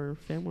or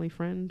family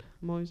friend.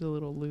 I'm always a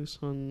little loose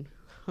on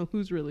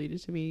who's related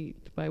to me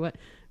by what,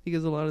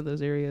 because a lot of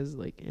those areas,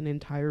 like an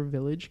entire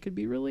village could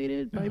be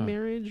related by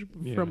marriage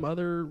from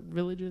other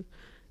villages.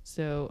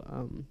 So,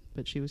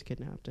 but she was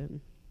kidnapped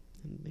and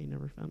they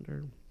never found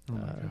her Oh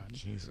my God.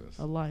 Jesus.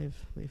 alive.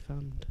 They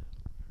found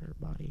her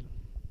body.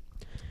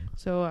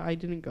 So I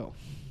didn't go.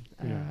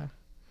 Yeah.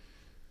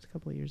 It's a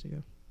couple of years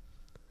ago.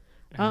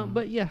 Um,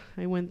 But yeah,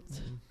 I went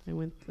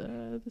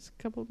this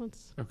couple of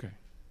months. Okay.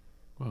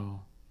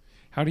 Well,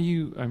 how do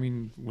you? I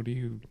mean, what do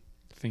you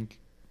think?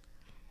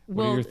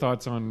 What are your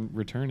thoughts on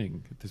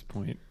returning at this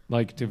point?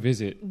 Like to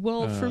visit?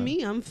 Well, for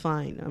me, I'm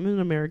fine. I'm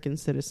an American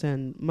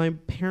citizen. My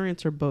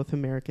parents are both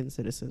American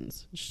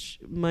citizens.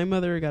 My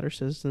mother got her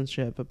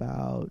citizenship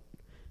about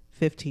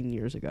 15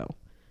 years ago.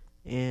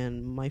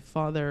 And my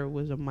father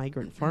was a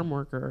migrant farm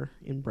worker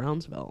in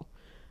Brownsville.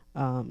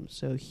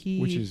 So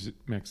he... Which is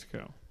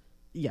Mexico.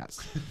 Yes.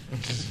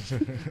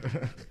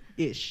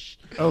 Ish.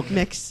 Oh,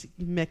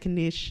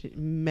 Mexicanish.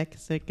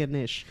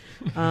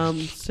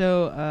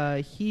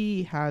 So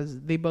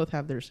they both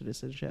have their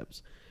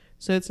citizenships.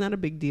 So it's not a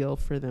big deal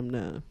for them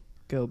to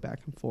go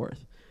back and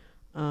forth.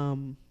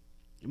 From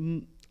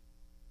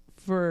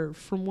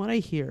what I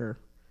hear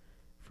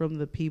from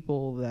the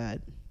people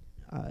that,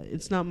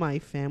 it's not my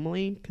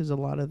family, because a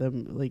lot of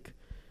them, like,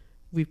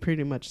 we've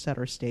pretty much set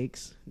our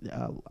stakes.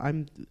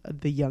 I'm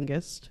the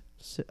youngest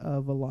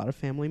of a lot of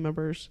family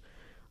members,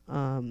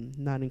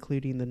 not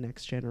including the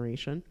next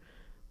generation.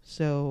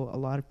 So a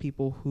lot of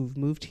people who've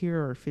moved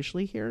here are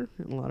officially here,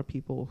 and a lot of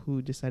people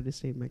who decide to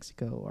stay in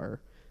Mexico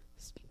are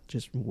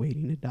just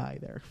waiting to die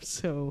there.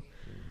 So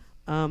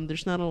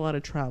there's not a lot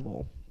of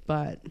travel,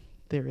 but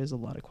there is a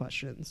lot of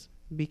questions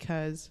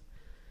because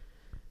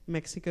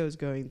Mexico is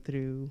going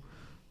through...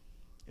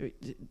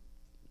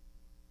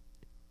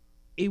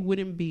 It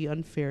wouldn't be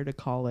unfair to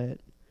call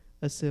it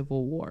a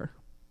civil war,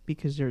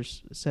 because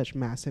there's such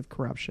massive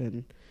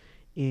corruption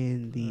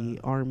in the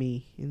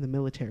army, in the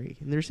military.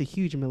 And there's a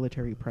huge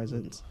military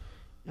presence.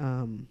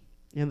 And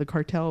the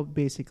cartel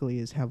basically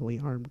is heavily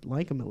armed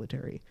like a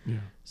military. Yeah.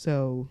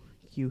 So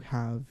you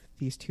have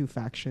these two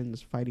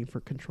factions fighting for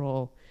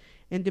control.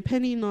 And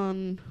depending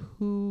on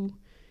who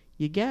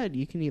you get,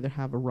 you can either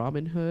have a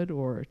Robin Hood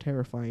or a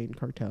terrifying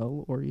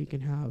cartel, or you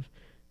can have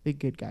the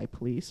good guy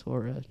police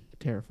or a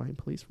terrifying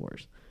police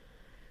force.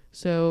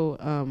 So,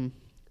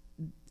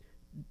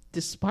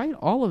 despite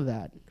all of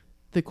that,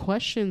 the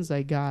questions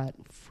I got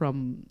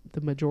from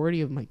the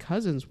majority of my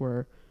cousins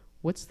were,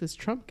 what's this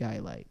Trump guy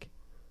like?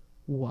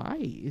 Why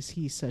is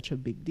he such a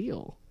big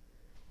deal?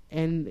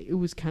 And it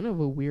was kind of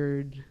a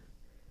weird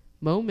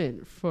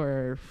moment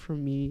for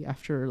me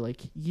after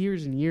like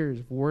years and years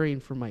of worrying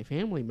for my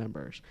family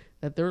members,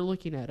 that they're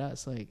looking at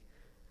us like,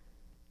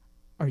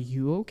 are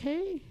you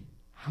okay?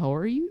 How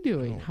are you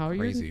doing? How are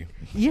crazy.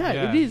 you?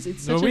 Yeah, it is.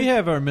 It's such we a...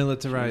 have our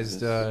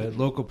militarized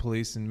local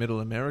police in Middle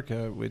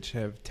America, which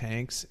have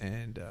tanks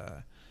and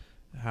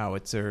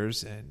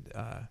howitzers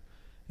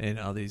and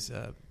all these,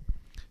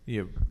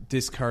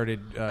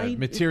 discarded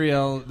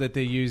material that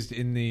they used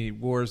in the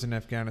wars in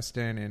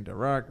Afghanistan and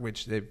Iraq,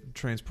 which they've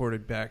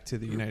transported back to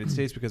the United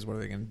States, because what are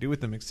they going to do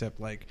with them except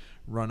like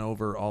run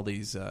over all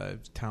these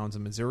towns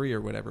in Missouri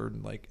or whatever,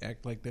 and like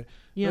act like the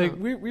like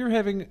we're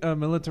having a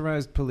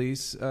militarized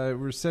police.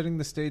 We're setting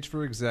the stage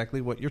for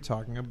exactly what you're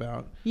talking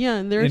about. Yeah,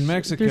 and there's in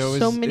Mexico there's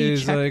so many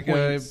is like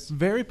checkpoints.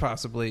 very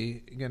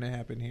possibly going to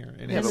happen here.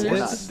 And Yeah, but we're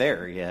not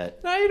there yet.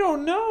 I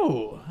don't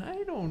know.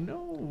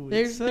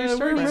 There's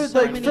we're so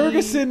like many-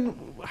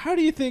 Ferguson. How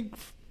do you think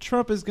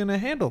Trump is going to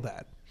handle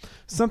that?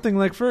 Something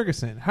like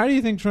Ferguson. How do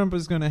you think Trump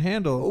is going to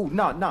handle? Oh,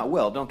 not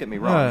well. Don't get me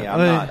wrong.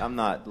 Yeah, I'm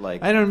not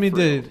like. I don't mean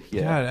to. thrilled.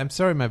 Yeah. God, I'm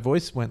sorry, my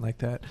voice went like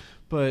that.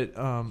 But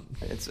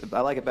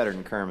I like it better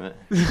than Kermit.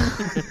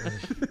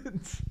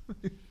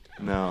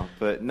 No,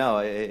 but no,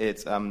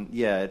 it's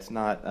it's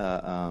not.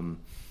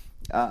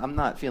 I'm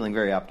not feeling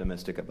very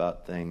optimistic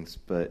about things,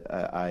 but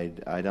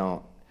I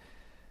don't.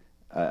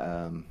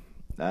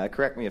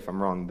 Correct me if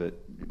I'm wrong, but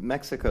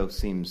Mexico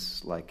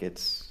seems like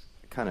it's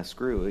kind of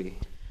screwy.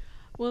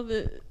 Well,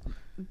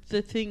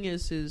 the thing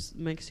is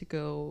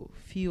Mexico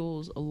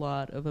fuels a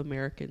lot of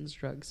Americans'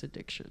 drugs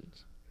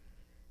addictions.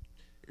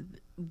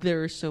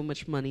 There is so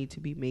much money to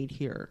be made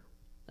here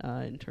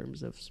in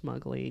terms of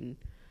smuggling.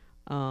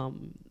 The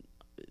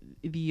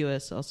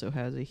U.S. also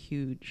has a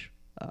huge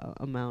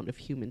amount of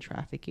human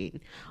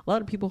trafficking. A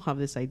lot of people have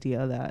this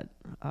idea that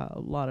a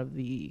lot of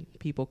the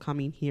people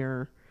coming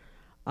here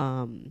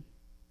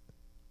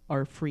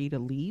are free to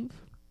leave,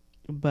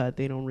 but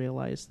they don't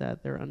realize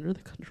that they're under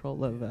the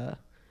control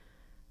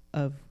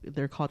of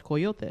they're called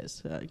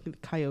coyotes,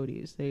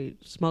 coyotes. They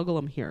smuggle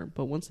them here,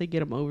 but once they get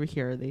them over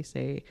here, they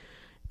say,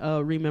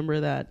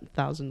 remember that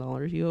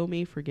 $1,000 you owe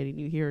me for getting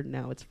you here?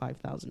 Now it's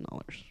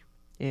 $5,000,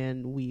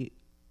 and we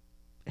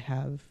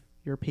have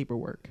your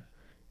paperwork,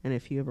 and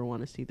if you ever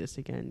want to see this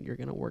again, you're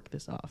going to work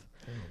this off.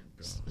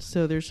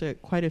 So there's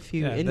quite a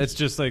few. yeah, that's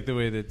just like the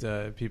way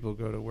that people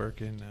go to work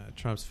in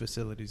Trump's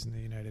facilities in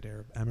the United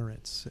Arab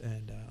Emirates,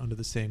 and under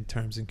the same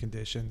terms and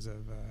conditions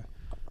of.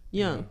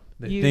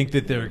 They think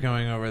that they're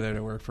going over there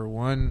to work for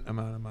one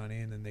amount of money,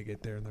 and then they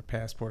get there and their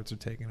passports are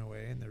taken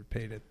away, and they're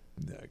paid a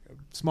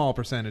small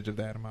percentage of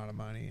that amount of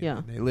money. And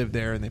Yeah. they live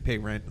there and they pay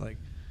rent.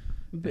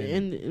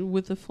 And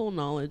with the full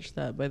knowledge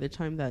that by the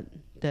time that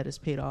debt is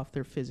paid off,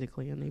 they're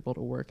physically unable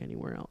to work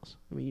anywhere else.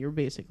 I mean, you're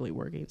basically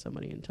working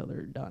somebody until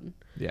they're done.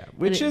 Yeah,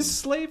 which is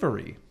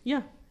slavery.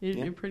 Yeah,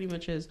 it pretty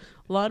much is.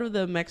 A lot of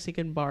the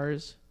Mexican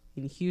bars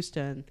in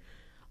Houston,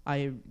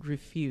 I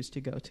refuse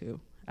to go to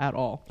at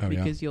all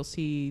because you'll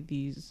see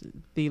these.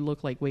 They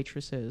look like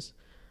waitresses,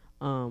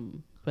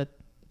 but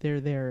they're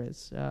there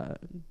as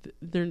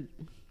they're.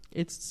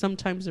 It's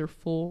sometimes they're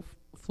full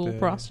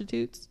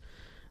prostitutes.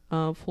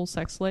 Full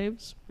sex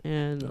slaves,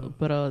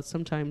 but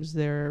sometimes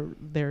they're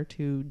there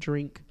to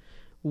drink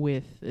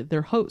with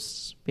their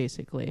hosts.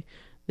 Basically,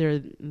 they're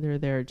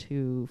there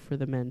for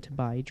the men to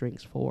buy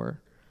drinks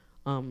for.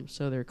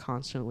 So they're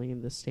constantly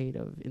in the state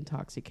of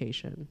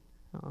intoxication,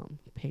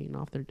 paying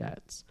off their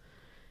debts.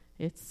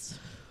 It's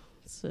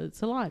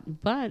a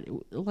lot, but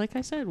like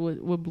I said,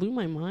 what blew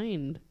my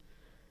mind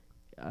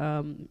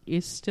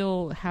is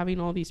still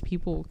having all these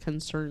people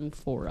concerned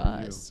for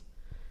us.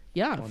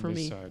 Yeah, for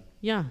me. Side.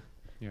 Yeah.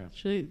 Yeah.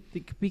 Actually,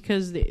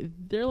 because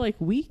they're like,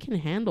 we can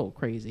handle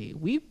crazy.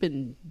 We've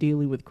been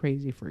dealing with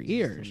crazy for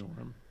years.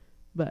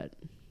 But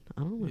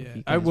I don't know. Yeah. If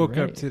you I guys woke are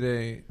up ready.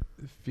 today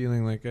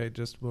feeling like I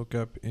just woke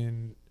up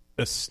in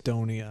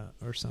Estonia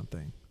or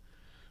something,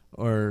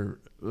 or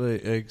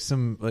like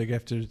some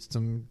after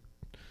some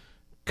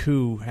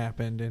coup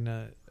happened in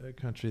a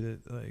country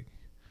that like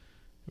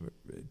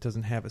it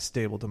doesn't have a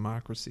stable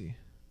democracy.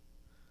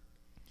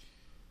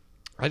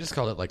 I just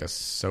called it like a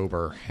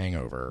sober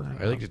hangover.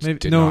 I think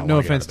it's no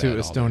offense to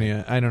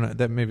Estonia. I don't know.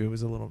 That maybe it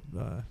was a little.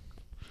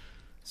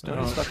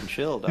 Estonia's fucking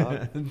chill,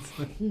 dog.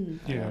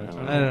 Yeah,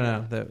 I don't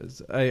know. That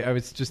was. I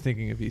was just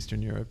thinking of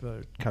Eastern Europe,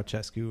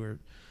 Ceausescu, or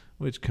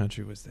which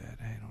country was that?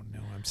 I don't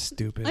know. I'm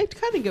stupid. I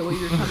kind of get what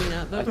you're coming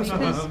at, though,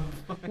 because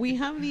we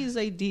have these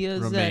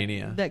ideas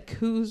Romania. that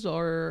coups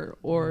or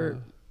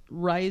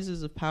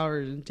rises of power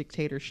and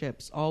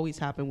dictatorships always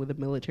happen with a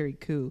military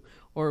coup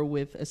or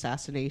with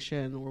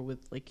assassination or with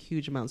like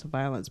huge amounts of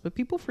violence. But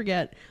people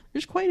forget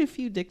there's quite a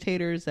few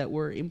dictators that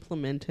were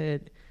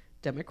implemented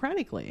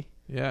democratically.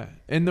 Yeah,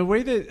 and the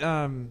way that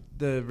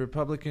the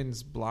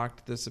Republicans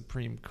blocked the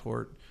Supreme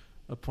Court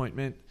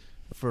appointment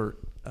for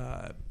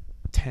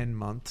 10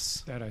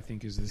 months. That I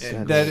think is the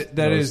And most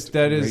that is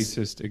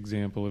racist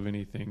example of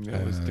anything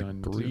that was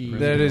done. To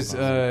That is,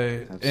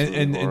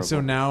 President and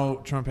so now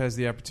Trump has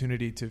the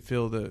opportunity to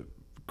fill the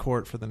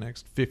court for the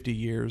next 50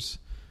 years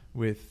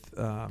with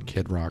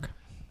Kid Rock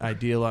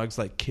ideologues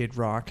like Kid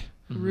Rock.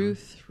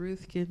 Ruth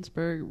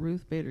Ginsburg,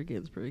 Ruth Bader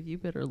Ginsburg, you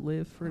better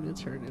live for an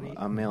eternity.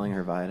 I'm mailing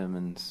her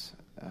vitamins.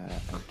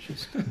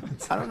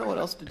 I don't know what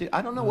else to do.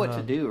 I don't know what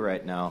to do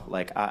right now.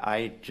 Like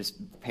I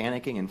just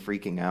panicking and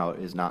freaking out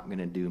is not going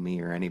to do me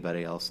or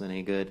anybody else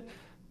any good.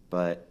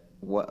 But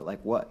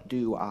what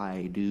do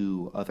I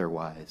do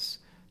otherwise?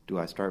 do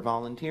I start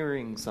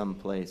volunteering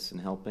someplace and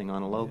helping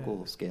on a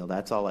local scale?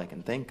 That's all I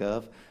can think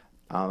of.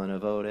 I'm going to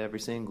vote every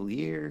single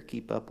year.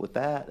 Keep up with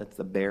that. That's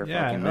the bare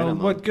fucking minimum.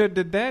 What good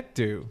did that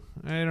do?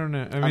 I don't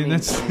know. I mean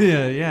that's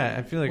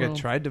I feel like I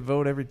tried to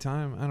vote every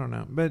time. I don't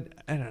know, but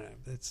I don't know.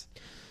 That's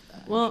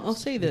well. I'll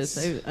say this,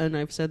 and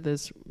I've said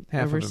this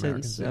ever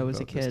since I was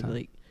a kid.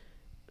 Like,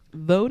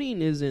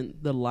 voting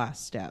isn't the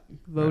last step.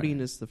 Voting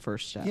is the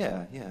first step.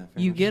 Yeah.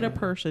 You get a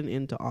person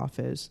into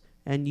office,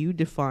 and you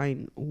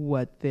define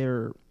what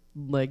their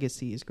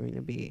legacy is going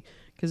to be.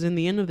 Because in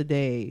the end of the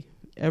day,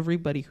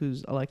 everybody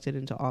who's elected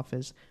into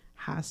office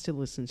has to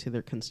listen to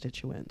their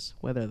constituents,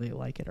 whether they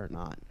like it or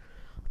not,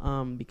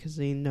 because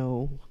they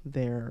know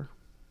their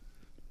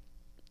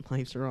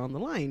lives are on the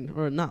line,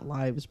 or not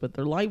lives, but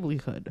their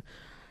livelihood.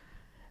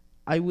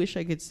 I wish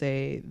I could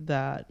say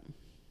that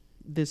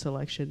this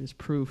election is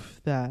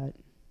proof that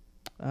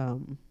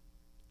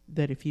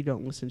that if you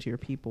don't listen to your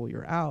people,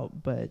 you're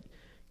out. But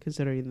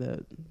considering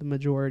the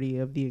majority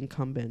of the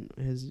incumbent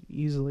has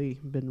easily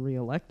been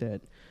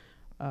reelected,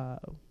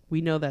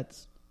 we know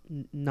that's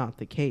not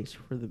the case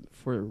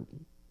for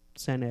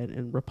Senate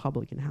and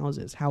Republican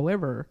houses.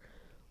 However,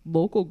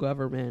 local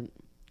government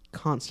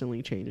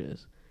constantly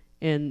changes,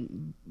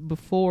 and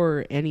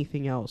before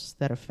anything else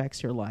that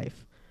affects your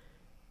life,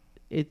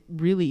 it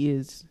really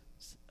is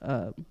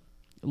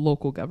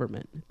local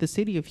government. The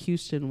city of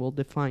Houston will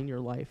define your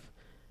life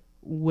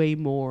way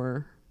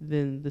more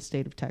than the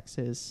state of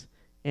Texas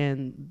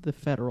and the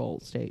federal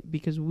state,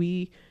 because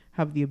we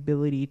have the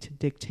ability to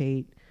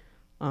dictate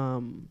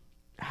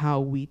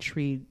how we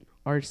treat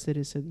our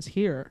citizens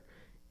here.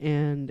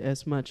 And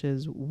as much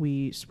as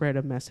we spread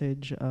a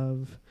message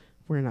of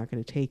we're not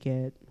going to take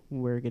it,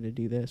 we're going to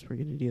do this, we're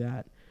going to do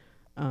that,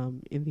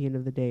 in the end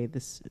of the day,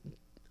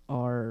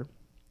 our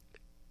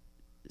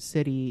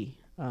city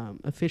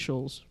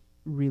officials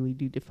really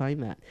do define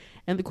that.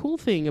 And the cool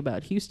thing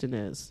about Houston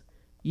is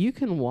you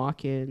can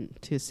walk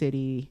into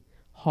City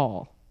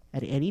Hall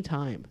at any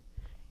time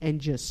and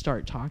just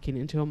start talking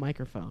into a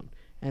microphone,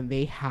 and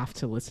they have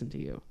to listen to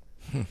you.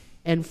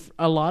 And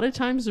a lot of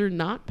times they're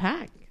not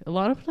packed. A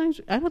lot of times,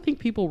 I don't think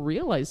people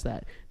realize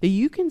that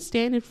you can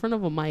stand in front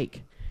of a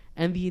mic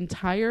and the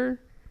entire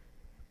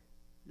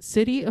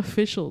city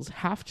officials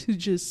have to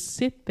just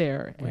sit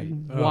there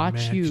and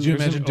watch you. Could you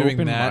imagine doing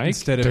that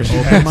instead of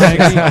open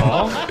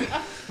mic?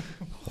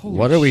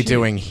 What are we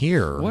doing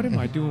here? What am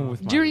I doing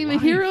with my During the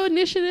life? Hero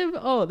Initiative?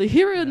 Oh, the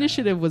Hero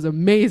Initiative was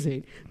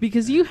amazing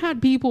because you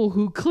had people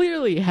who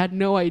clearly had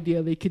no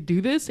idea they could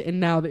do this, and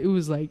now it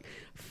was like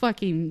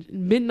fucking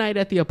midnight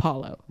at the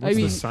Apollo. What's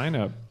the sign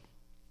up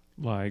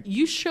like?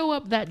 You show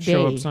up that day.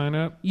 Show up, sign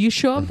up. You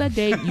show up that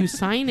day, you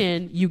sign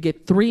in, you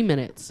get 3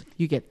 minutes.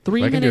 You get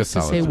 3 minutes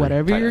to say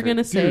whatever you're going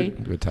to say.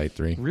 Do a tight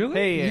 3. Really?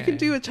 Hey, You can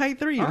do a tight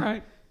 3. All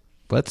right.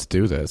 Let's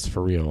do this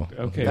for real.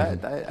 Okay.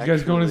 That You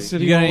guys going to the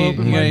city? You got hall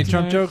open any mic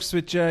Trump tonight? jokes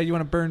which you want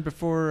to burn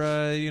before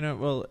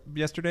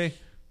yesterday?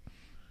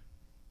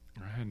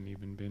 I hadn't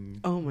even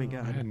been. Oh my I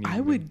God. hadn't I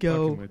even would been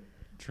go. fucking with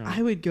Trump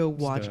I would go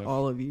watch stuff.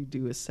 all of you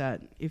do a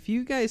set. If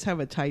you guys have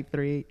a tight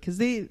 3, because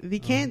they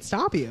can't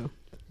stop you.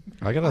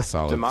 I got a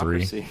solid 3.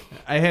 Democracy.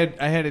 I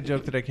had a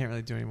joke that I can't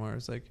really do anymore.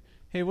 It's like,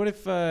 hey, what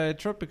if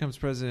Trump becomes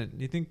president?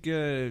 You think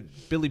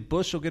Billy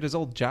Bush will get his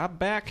old job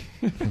back?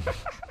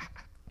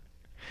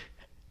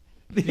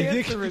 The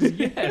answer is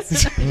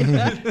yes.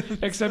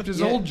 Except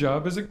his old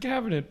job as a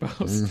cabinet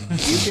post.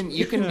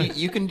 You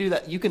can do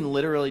that. You can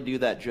literally do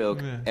that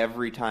joke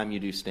every time you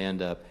do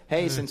stand up.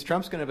 Hey, since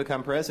Trump's going to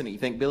become president, you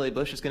think Billy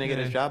Bush is going to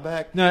get his job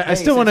back? No, I Hey,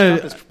 still since wanna-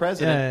 Trump is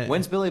president.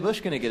 When's Billy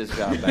Bush going to get his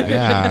job back?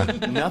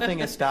 Yeah.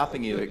 Nothing is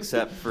stopping you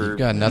except for You've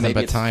got nothing maybe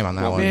but it's time on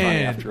that well one. funny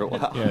Man. after a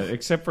while. Yeah,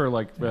 except for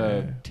like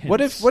What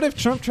if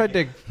Trump tried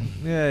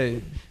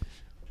to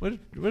what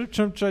if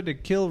Trump tried to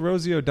kill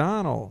Rosie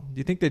O'Donnell? Do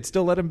you think they'd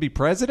still let him be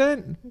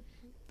president?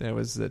 That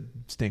was a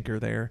stinker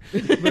there.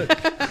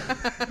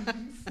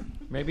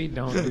 Maybe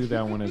don't do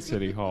that one at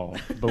City Hall.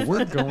 But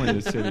we're going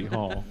to City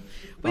Hall.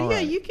 But All yeah,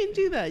 right. you can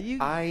do that.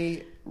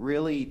 I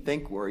really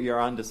think you're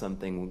onto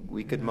something.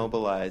 We could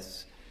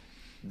mobilize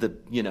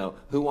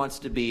who wants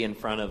to be in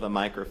front of a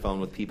microphone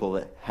with people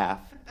that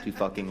have to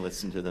fucking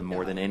listen to them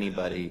more than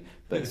anybody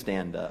but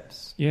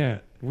stand-ups. Yeah,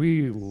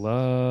 we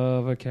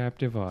love a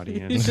captive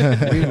audience.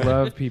 We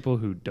love people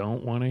who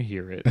don't want to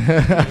hear it.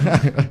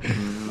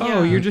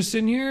 Oh, you're just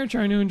sitting here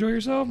trying to enjoy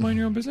yourself, mind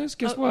your own business?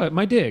 Guess what?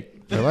 My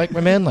dick. I like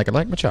my men like I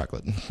like my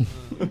chocolate.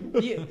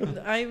 Yeah,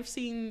 I've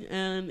seen,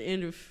 and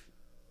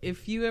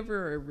if you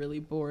ever are really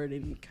bored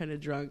and kind of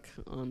drunk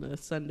on a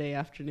Sunday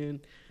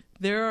afternoon,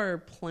 there are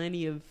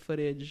plenty of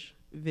footage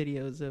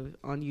videos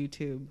on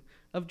YouTube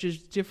of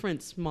just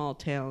different small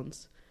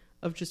towns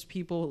of just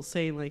people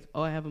saying like,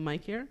 "Oh, I have a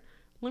mic here.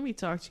 let me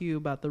talk to you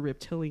about the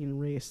reptilian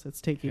race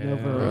that's taking Yeah.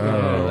 over.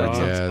 Oh, that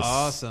sounds yes.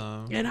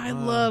 awesome. And I Oh,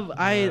 love,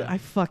 I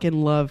fucking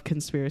love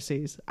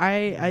conspiracies.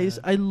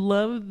 I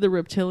love the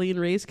reptilian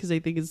race because I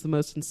think it's the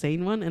most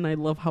insane one, and I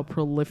love how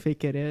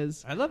prolific it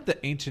is. I love the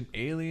ancient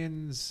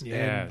aliens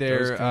Yeah, and those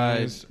their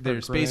guys are their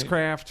great.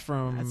 spacecraft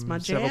from That's my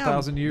several jam.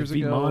 thousand years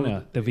The ago.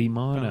 Vimana. The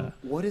Vimana.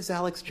 What is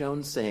Alex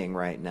Jones saying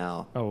right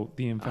now? Oh,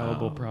 the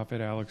infallible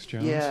prophet Alex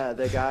Jones. Yeah,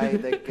 the guy,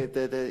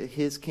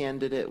 his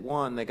candidate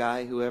won. The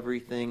guy who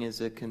everything is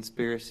a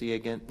conspiracy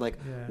against. Like,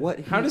 Yeah. what?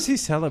 How does he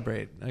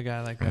celebrate a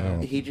guy like that? Oh.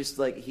 He just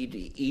like he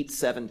eats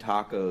 7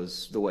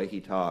 tacos the way he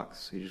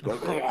talks. He just goes.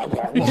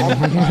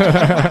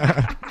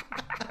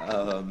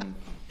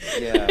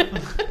 Yeah,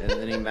 and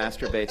then he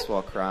masturbates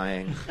while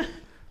crying.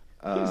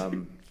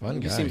 Fun He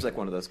guy. seems like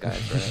one of those guys,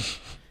 right?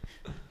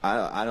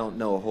 I don't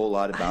know a whole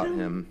lot about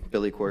him.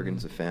 Billy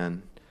Corgan's a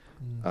fan.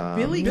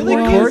 Billy Billy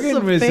Corgan's Corgan a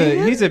was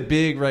fan? he's a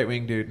big right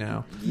wing dude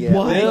now. Yeah,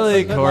 What?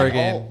 Billy but like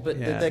Corgan. but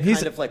Yeah. that He's-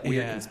 kind of like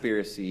weird yeah.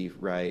 conspiracy,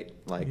 right?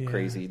 Like Yeah.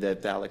 crazy.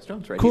 That Alex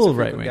Jones, right? Cool He's a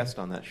frequent right-wing. guest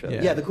on that show.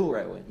 Yeah. Yeah, the cool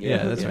right wing.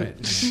 Yeah, that's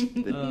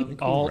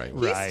right. All Right.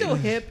 He's right. still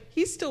hip.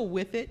 He's still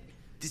with it.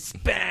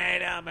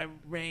 Despite all my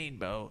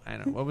rainbow. I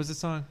don't know. What was the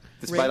song?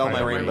 Despite all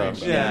my Rainbow.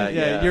 rainbow.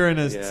 Yeah. You're in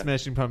a yeah.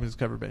 Smashing Pumpkins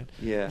cover band.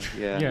 Yeah,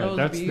 yeah. Yeah, That was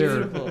that's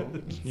beautiful.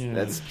 their. Yeah.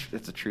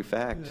 That's a true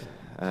fact.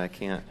 I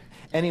can't.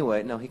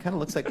 Anyway, no, he kind of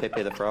looks like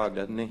Pepe the Frog,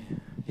 doesn't he?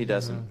 He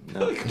doesn't.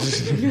 No,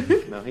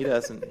 no, he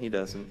doesn't. He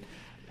doesn't.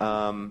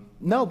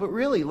 No, but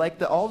really, like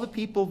all the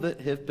people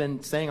that have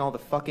been saying all the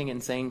fucking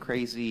insane,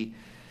 crazy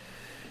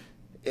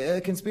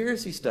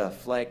conspiracy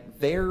stuff, like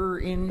they're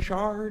in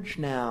charge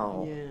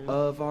now Yeah.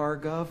 of our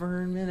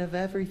government, of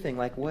everything.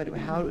 Like, what?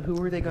 How?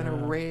 Who are they going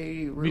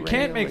to We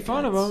can't make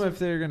fun of them if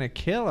they're going to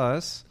kill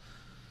us.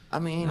 I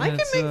mean, I can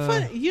That's, make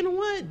fun. You know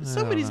what?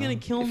 Somebody's know. gonna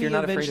kill If me you're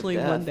not afraid of eventually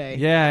death. one day.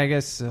 Yeah, I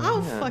guess so.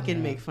 I'll Yeah.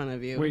 fucking make fun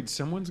of you. Wait,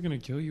 someone's gonna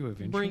kill you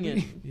eventually. Bring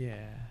it. Yeah.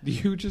 Do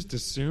you just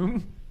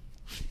assume?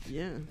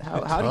 Yeah. how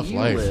Tough do you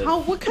life.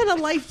 live? What kind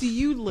of life do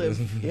you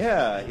live?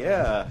 Yeah,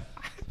 yeah.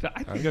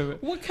 I think of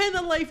it. What kind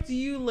of life do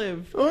you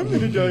live? I'm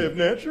going to die of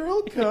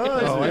natural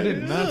causes. Oh, I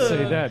did not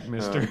say that,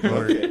 Mister.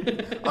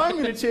 Okay. I'm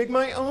going to take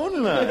my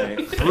own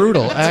life.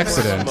 Brutal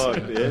accident. Smug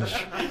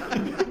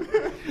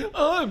bitch.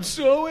 I'm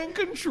so in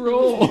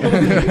control.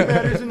 Everything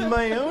matters in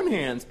my own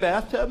hands.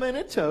 Bathtub and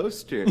a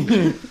toaster.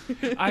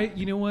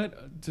 You know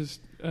what? Just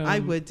I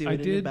would do I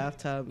it in a did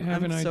bathtub.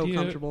 have I'm an so idea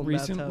comfortable in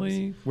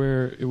recently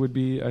where it would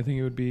be. I think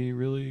it would be a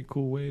really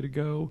cool way to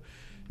go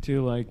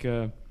to like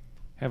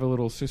have a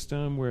little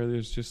system where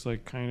there's just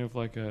like kind of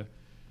like a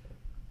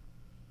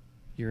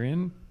you're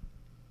in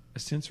a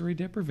sensory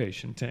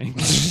deprivation tank.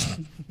 bathtubs.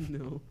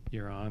 No.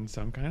 You're on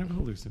some kind of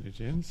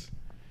hallucinogens,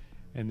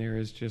 and there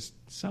is just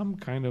some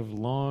kind of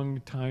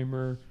long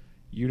timer.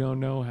 You don't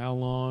know how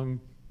long.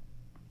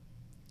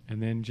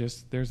 And then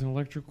just there's an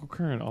electrical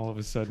current all of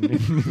a sudden,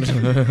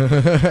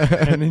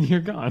 and then you're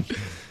gone.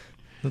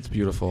 That's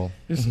beautiful.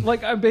 It's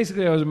like I was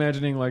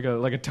imagining like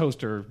a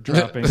toaster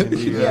dropping in the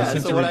Yeah,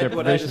 sensory so what I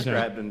deprivation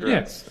described tank. in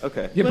dress.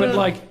 Okay. Yeah, But, but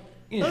like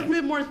A little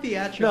bit more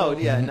theatrical. No,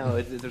 yeah,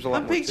 no, there's a lot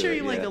I'm more to picturing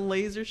it, like yeah. a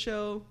laser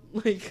show,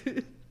 like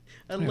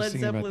a was Led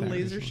thinking about Zeppelin that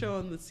laser recently. show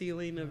on the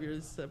ceiling of your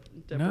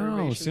deprivation.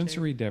 no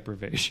sensory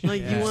deprivation.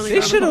 Like you want to.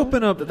 They should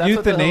open up But that's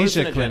what the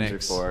euthanasia hallucinogens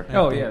clinics. are for.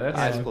 Oh, yeah, that's-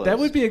 Eyes that closed. That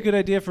would be a good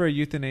idea for a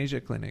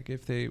euthanasia clinic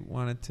if they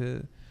wanted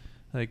to,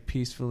 like,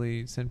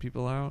 peacefully send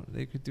people out.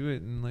 They could do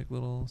it in like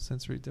little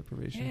sensory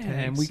deprivation Yeah,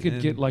 tanks. and we could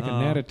get like a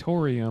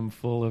natatorium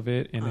full of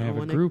it and I have a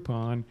wanna-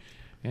 Groupon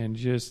and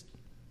just.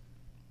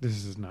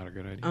 This is not a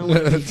good I idea.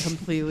 want to be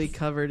completely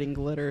covered in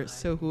glitter,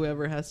 so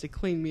whoever has to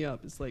clean me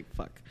up is like,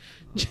 fuck,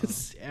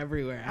 just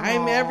everywhere.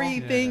 I'm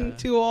everything Yeah.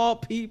 to all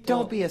people.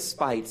 Don't be a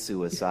spite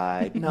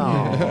suicide.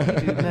 No,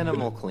 do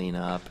minimal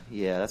cleanup.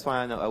 Yeah, that's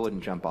why I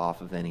wouldn't jump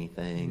off of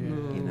anything.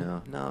 Yeah. You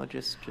know, no,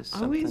 just I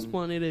something. always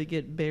wanted to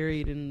get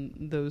buried in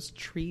those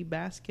tree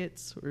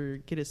baskets or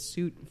get a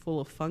suit full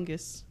of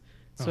fungus,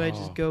 so I Oh.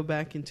 just go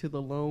back into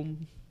the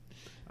loam.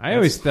 I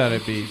always thought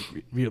it'd be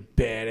real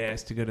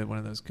badass to go to one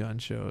of those gun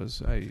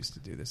shows. I used to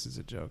do this as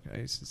a joke. I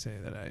used to say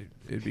that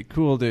it'd be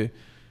cool to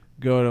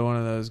go to one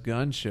of those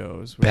gun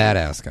shows.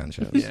 Badass gun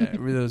shows. Yeah,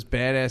 those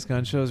badass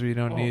gun shows where you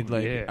don't Oh, need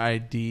like yeah.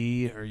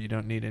 ID or you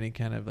don't need any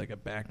kind of like a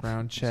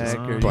background check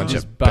or bunch you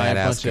of just buy a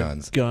badass bunch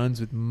guns. of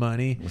guns with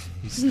money.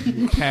 You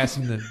just pass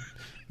them the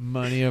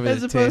money over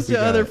As the opposed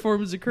table. to other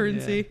forms of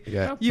currency. You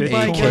got You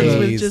buy AKs, guns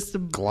with just a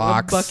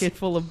Glocks. bucket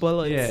full of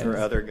bullets. Yeah. for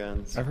other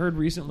guns. I've heard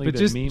recently But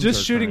that memes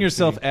just are shooting currency.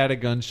 yourself at a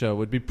gun show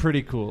would be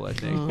pretty cool, I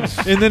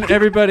think. And then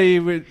everybody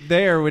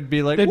there would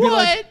be like, They'd be "What?"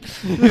 like,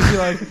 they'd be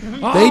like,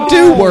 They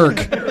do work.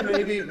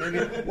 maybe.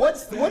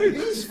 What are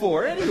these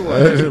for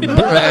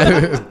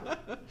anyway?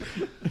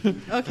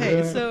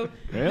 Okay, so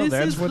Well, this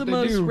that's is what the they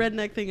most do.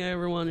 redneck thing I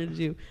ever wanted to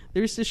do.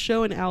 There's this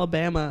show in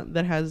Alabama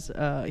that has,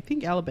 I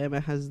think Alabama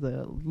has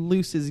the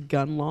loosest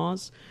gun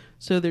laws.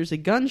 So there's a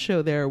gun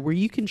show there where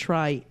you can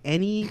try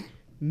any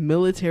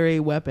military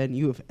weapon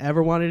you have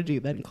ever wanted to do.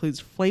 That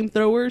includes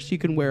flamethrowers. You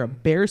can wear a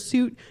bear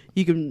suit.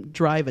 You can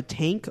drive a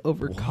tank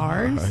over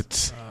cars.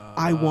 What?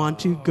 I want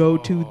to go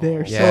to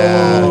there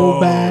Yeah. so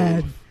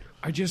bad.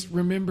 I just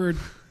remembered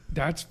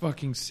that's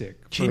fucking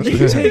sick. Can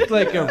you take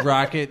like a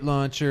rocket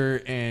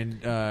launcher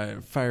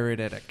and fire it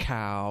at a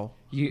cow?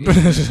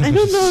 I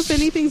don't know if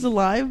anything's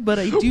alive, but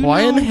I do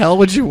Why know. in hell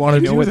would you want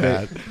to do what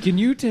that? Can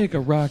you take a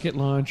rocket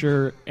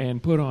launcher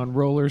and put on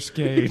roller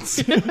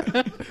skates?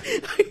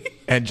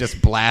 And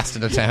just blast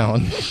into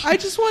town. I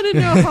just want to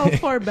know how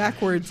far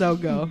backwards I'll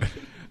go.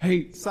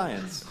 Hey,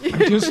 Science.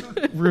 I just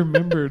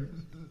remembered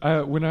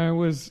when I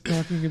was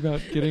talking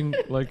about getting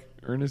like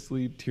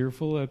earnestly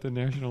tearful at the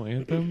national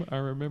anthem. I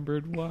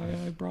remembered why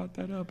I brought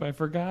that up. I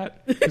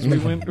forgot because we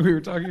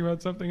were talking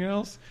about something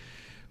else.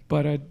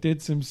 But I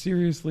did some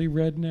seriously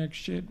redneck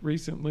shit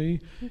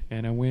recently,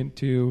 and I went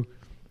to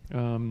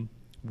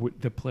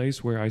the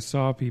place where I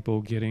saw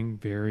people getting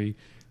very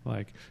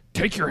like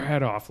take your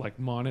hat off, like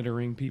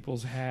monitoring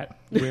people's hat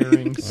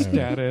wearing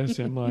status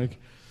and like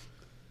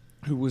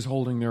who was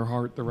holding their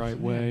heart the right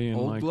way and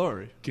Old like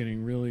Glory.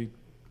 getting really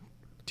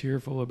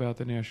tearful about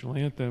the national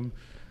anthem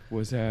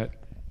was at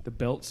the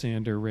belt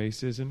sander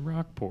races in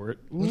Rockport.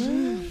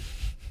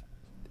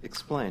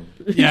 Explain.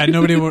 Yeah,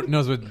 nobody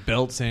knows what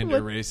belt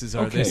sander races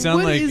are. They Okay.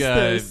 sound What like is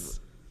this?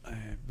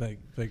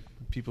 like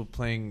people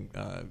playing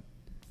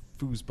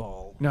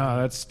foosball. No,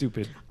 that's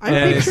stupid. I'm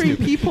Yeah, picturing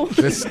people.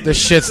 This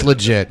shit's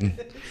legit.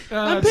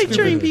 I'm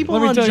picturing people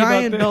Let me on tell you about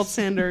giant this. belt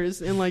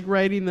sanders and like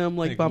riding them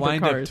like bumper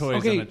wind up cars. toys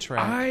Okay, on a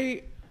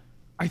track.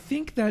 I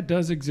think that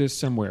does exist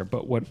somewhere,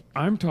 but what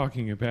I'm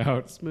talking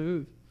about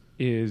Smooth.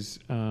 is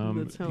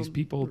That's how- these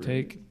people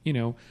take,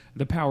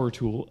 the power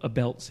tool, a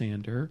belt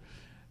sander.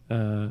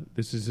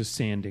 This is a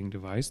sanding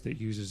device that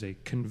uses a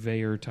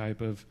conveyor type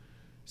of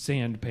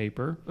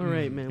sandpaper. All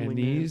right, man. And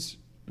these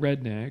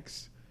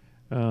rednecks,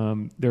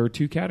 there are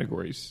two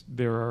categories.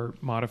 There are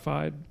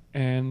modified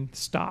and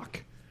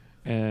stock.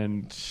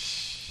 And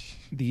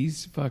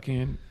these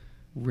fucking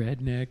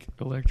redneck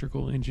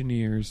electrical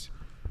engineers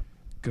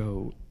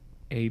go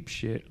ape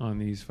shit on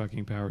these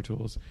fucking power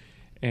tools.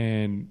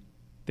 And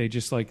they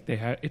just like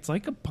it's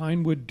like a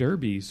Pinewood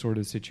Derby sort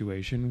of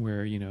situation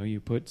where you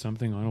put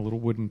something on a little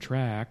wooden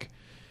track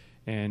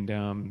and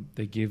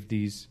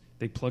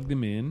they plug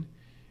them in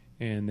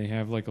and they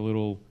have like a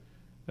little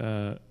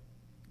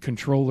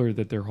controller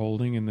that they're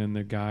holding, and then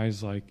the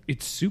guy's like,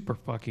 it's super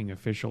fucking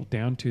official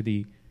down to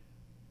the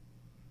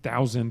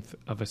 1,000th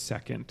of a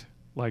second.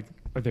 Like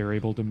they're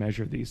able to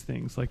measure these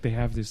things. Like they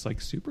have this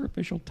like super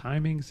official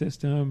timing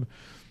system.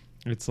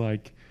 It's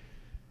like,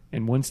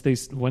 and once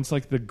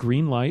like the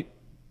green light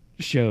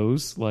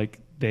shows, like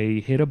they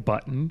hit a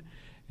button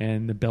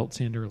and the belt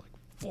sander like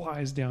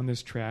flies down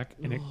this track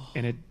and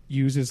it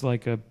uses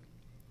like a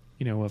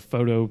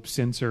photo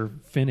sensor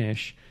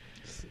finish.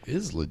 This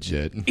is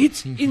legit.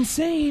 It's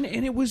insane,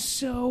 and it was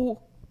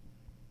so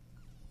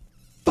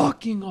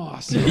fucking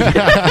awesome.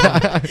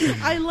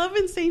 I love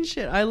insane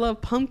shit. I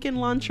love pumpkin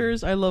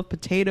launchers. I love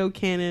potato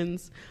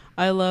cannons.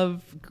 I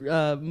love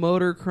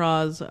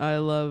motocross. I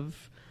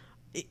love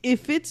I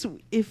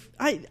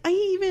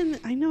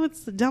know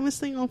it's the dumbest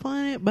thing on the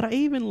planet, but I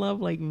even love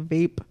like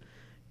vape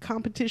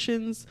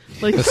competitions.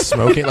 Like The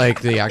smoking,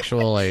 like the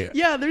actual, like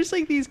yeah, there's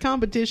like these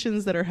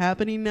competitions that are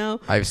happening now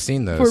I've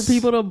seen those for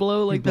people to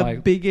blow like the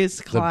Like,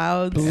 biggest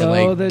clouds. and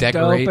blow like the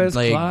decorate, dopest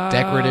like cloud.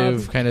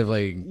 decorative kind of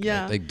like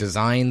Yeah. like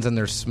designs in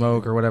their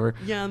smoke or whatever.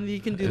 Yeah, and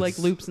you can do like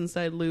It's- loops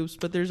inside loops,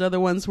 but there's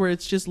other ones where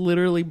it's just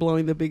literally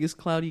blowing the biggest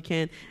cloud you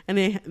can,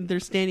 and they're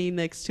standing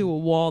next to a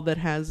wall that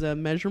has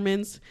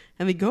measurements,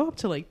 and they go up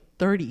to like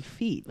 30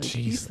 feet. Like, these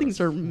Jesus.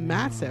 things are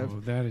massive. Oh,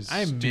 that is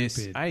I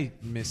stupid.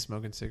 miss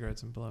smoking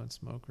cigarettes and blowing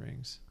smoke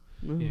rings.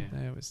 Yeah.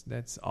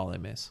 That's all I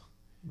miss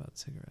about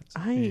cigarettes.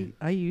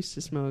 I used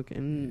to smoke,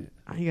 and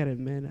I gotta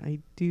admit, I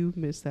do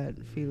miss that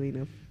feeling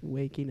of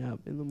waking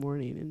up in the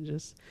morning and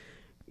just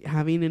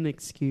having an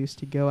excuse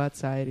to go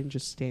outside and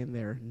just stand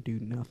there and do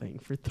nothing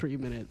for 3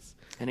 minutes.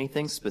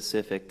 Anything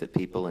specific that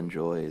people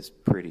enjoy is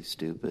pretty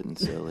stupid and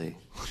silly.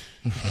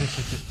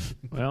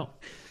 Well,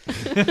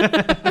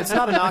 It's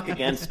not a knock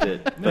against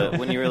it, but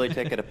when you really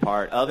take it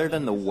apart, other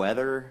than the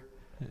weather,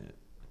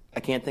 I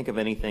can't think of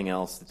anything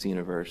else that's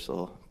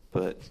universal.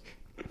 But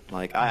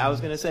like I was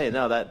going to say,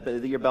 no,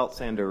 your belt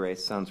sander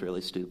race sounds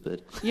really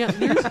stupid. Yeah,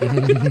 there's,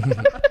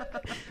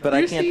 But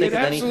I can't think of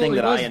it anything absolutely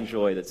that was. I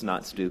enjoy that's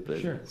not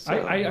stupid. sure. So,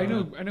 I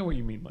know what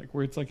you mean. Like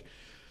where it's like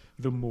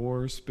the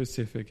more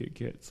specific it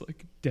gets,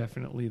 like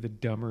definitely the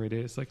dumber it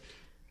is. Like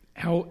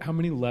how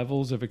many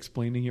levels of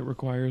explaining it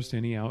requires to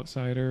any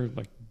outsider?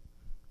 Like,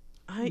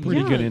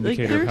 Pretty good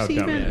indicator of how there's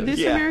dumb it is. This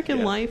Yeah, American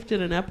yeah. Life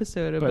did an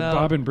episode but about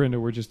Bob and Brenda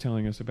were just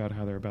telling us about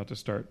how they're about to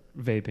start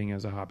vaping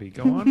as a hobby.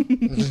 Go on.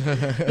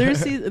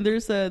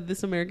 there's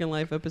this American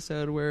Life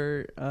episode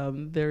where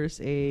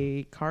there's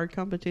a card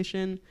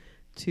competition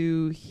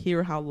to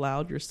hear how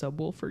loud your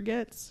subwoofer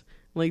gets,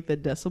 like the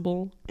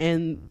decibel,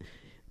 and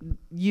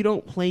you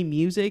don't play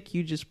music,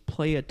 you just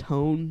play a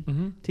tone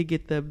Mhm. to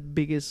get the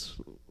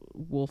biggest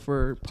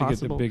woofer To get the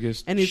possible.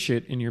 biggest And it's-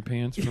 shit in your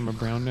pants from a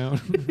brown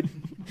note.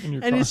 in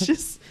your and car.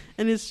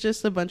 it's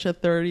just a bunch of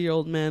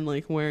 30-year-old men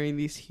like wearing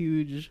these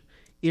huge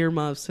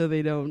earmuffs so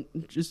they don't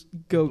just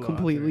go Block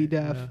completely it,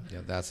 deaf. yeah. Yeah,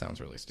 that sounds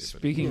really stupid.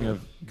 Speaking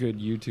of good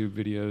YouTube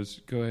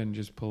videos, go ahead and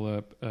just pull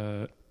up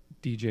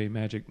DJ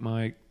Magic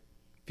Mike,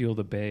 Feel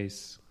the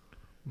Bass.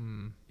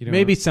 You know,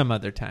 Maybe some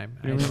other time.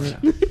 You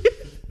remember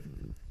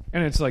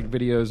and it's like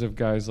videos of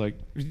guys like,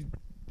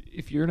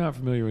 if you're not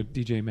familiar with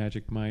DJ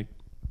Magic Mike,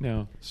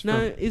 no, it's Now,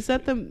 from- is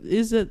that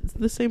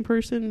the same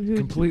person who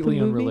completely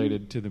did the movie?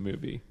 unrelated to the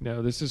movie.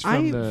 No, this is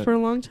from For a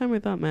long time I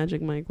thought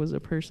Magic Mike was a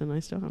person. I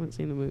still haven't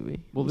seen the movie.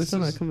 Well, I'm this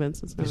still is- not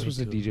convinced it's not. This was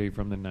a DJ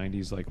from the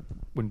 90s, like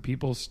when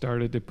people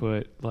started to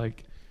put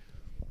like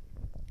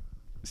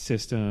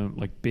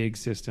big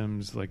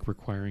systems like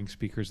requiring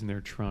speakers in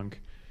their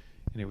trunk,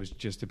 and it was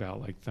just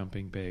about like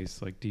thumping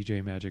bass. Like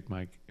DJ Magic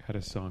Mike had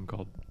a song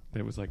called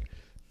that was like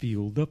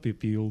feel the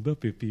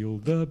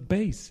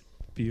bass,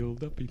 feel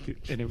the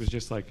and it was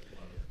just like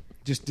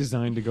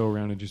designed to go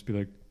around and just be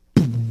like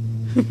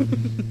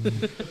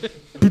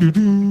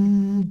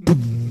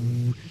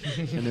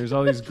and there's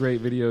all these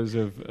great videos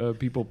of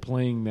people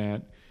playing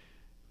that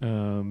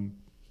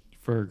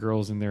for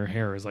girls, and their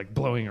hair is like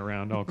blowing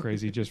around all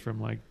crazy just from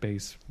like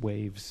bass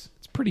waves.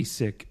 It's pretty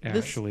sick,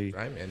 actually.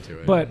 I'm into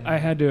it. But I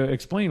had to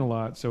explain a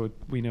lot so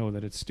we know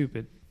that it's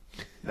stupid.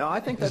 No, I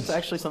think that's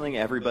actually something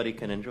everybody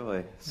can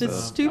enjoy. The So,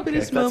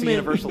 stupidest that's a moment-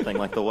 universal thing,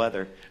 like the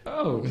weather.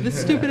 Oh, The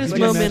stupidest It's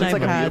like moment it's like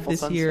I've a had beautiful this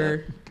sunset.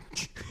 year,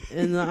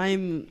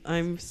 and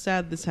I'm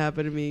sad this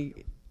happened to me.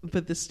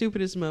 But the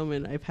stupidest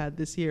moment I've had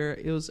this year,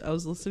 I was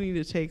listening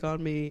to Take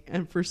On Me,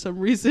 and for some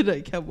reason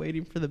I kept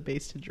waiting for the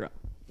bass to drop.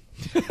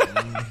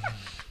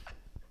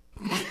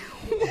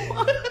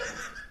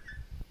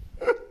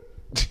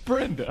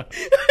 Brenda.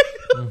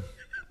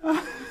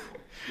 Because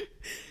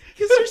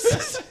there's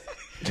this,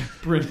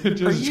 Brenda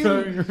just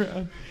driving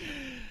around.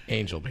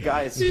 Angel baby.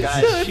 Guys, so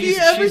if you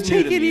ever she's new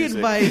take to any music.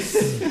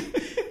 advice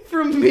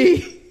from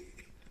me,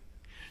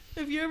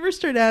 if you ever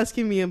start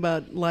asking me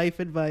about life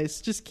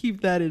advice, just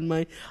keep that in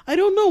mind. I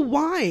don't know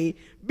why,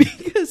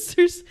 because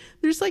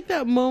there's like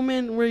that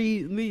moment where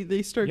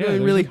they start Yeah, going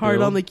there's really a hard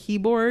build. on the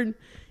keyboard,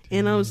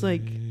 and I was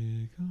like,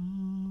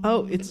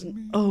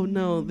 oh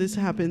no, this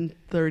happened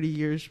 30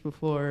 years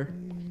before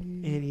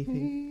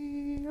anything.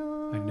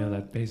 I know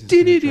that bass is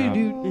gonna drop.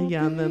 Do-do-do-do.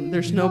 Yeah, and then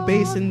there's no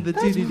bass in the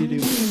do-do-do-do.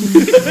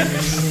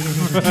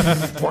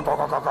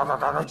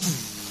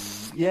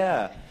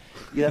 Yeah,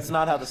 that's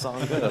not how the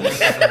song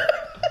goes.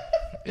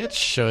 It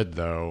should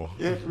though.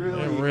 It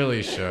really,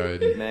 really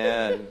should.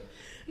 man.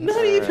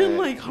 Not even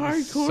like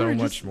hardcore. So just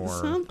much more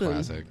something.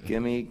 classic.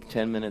 Give me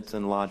 10 minutes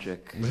in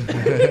Logic.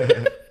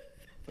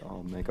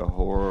 I'll make a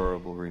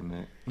horrible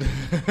remix.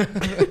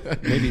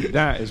 Maybe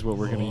that is what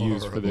we're going to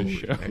use for this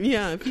show.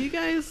 Yeah,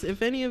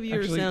 if any of you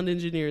Actually, are sound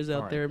engineers out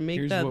All right, there, make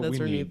here's that's what our we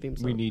new need. theme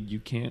song. We need, you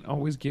can't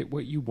always get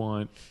what you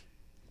want.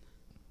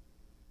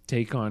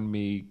 Take On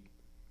Me,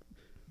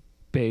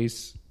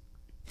 bass,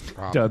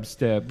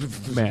 dubstep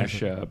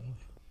mashup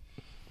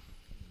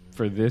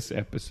for this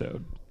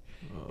episode.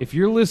 If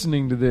you're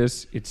listening to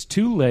this, it's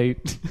too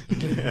late.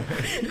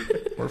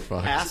 We're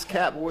fucked.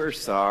 ASCAP, we're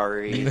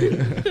sorry.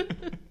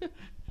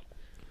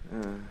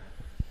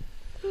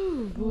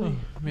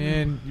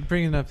 Man, you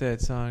bringing up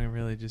that song and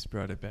really just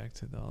brought it back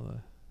to all the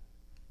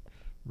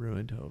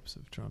ruined hopes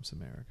of Trump's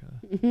America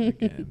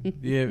again.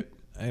 Yeah,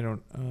 I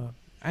don't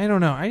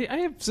know. I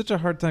have such a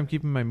hard time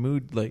keeping my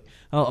mood. Like,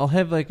 I'll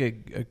have like a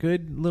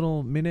good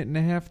little minute and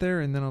a half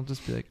there, and then I'll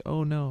just be like,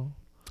 oh no.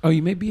 Oh,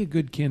 you may be a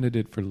good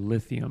candidate for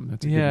lithium.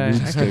 That's a Yeah,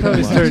 good I mood could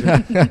probably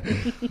stabilizer.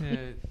 start.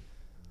 Yeah.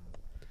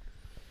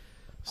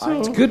 So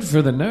It's good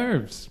for the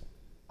nerves.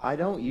 I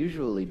don't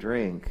usually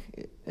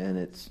drink, and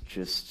it's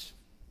just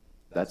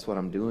that's what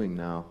I'm doing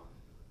now.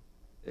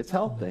 It's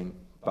helping,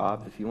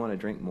 Bob. If you want to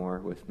drink more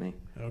with me,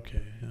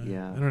 Okay.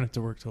 Yeah. I don't have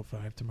to work till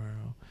 5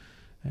 tomorrow.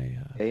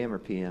 AM or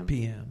PM?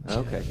 PM.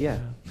 Okay, yeah.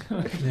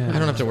 Yeah. I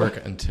don't have to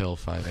work until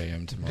 5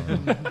 a.m.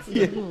 tomorrow.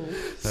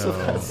 So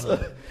that's,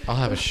 I'll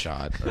have a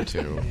shot or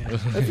two.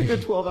 that's a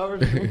good 12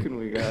 hours of drinking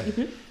we got.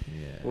 Yeah.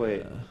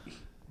 Wait,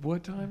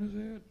 What time is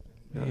it?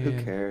 who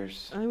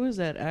cares? I was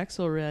at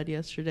Axelrad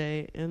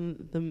yesterday,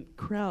 and the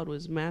crowd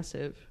was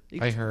massive.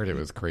 I heard it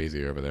was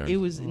crazy over there. It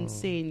was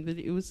insane, but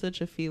it was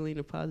such a feeling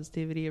of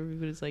positivity.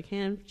 Everybody's like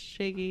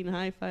handshaking,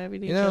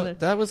 high-fiving each You know, other.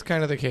 that was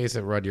kind of the case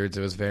at Rudyard's.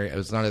 It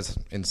was not as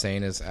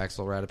insane as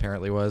Axelrad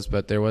apparently was,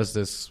 but there was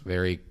this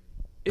very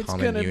It's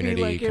common gonna unity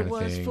be like kind it of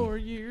was thing. 4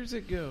 years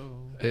ago.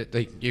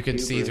 You could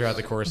see throughout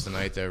the course of the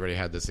night that everybody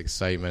had this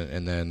excitement,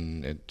 and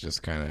then it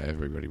just kind of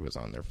everybody was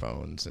on their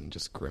phones and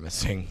just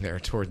grimacing there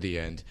toward the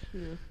end.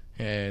 Yeah.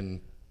 And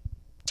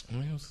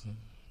what else?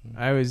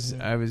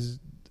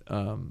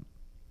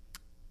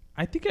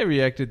 I think I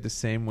reacted the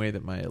same way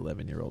that my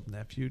 11-year-old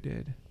nephew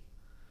did.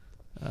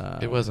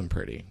 It wasn't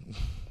pretty.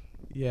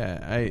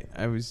 Yeah,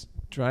 I was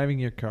driving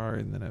your car,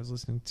 and then I was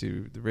listening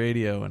to the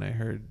radio, and I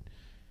heard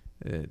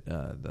that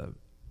the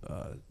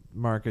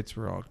markets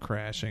were all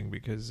crashing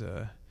because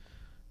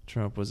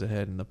Trump was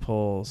ahead in the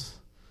polls,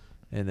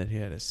 and that he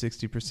had a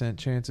 60%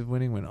 chance of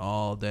winning, when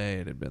all day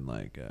it had been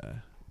like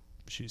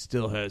she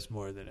still has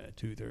more than a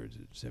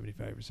 2/3,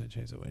 75%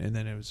 chance of winning. And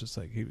then it was just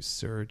like he was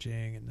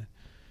surging,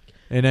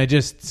 and I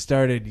just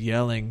started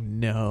yelling,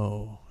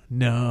 no,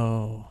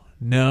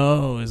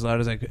 as loud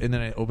as I could. And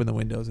then I opened the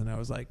windows and I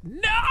was like,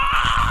 no!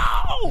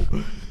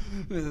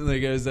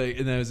 Like I was like,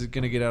 and I was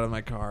gonna get out of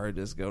my car and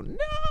just go, no!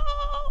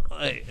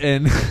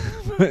 And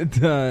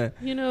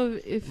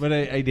but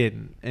I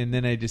didn't. And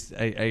then I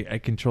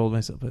controlled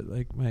myself. But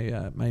like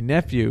my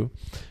nephew,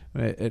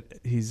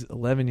 he's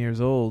 11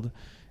 years old,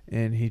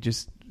 and he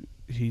just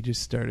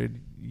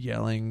started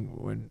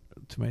yelling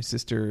to my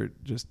sister,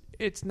 just,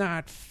 it's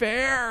not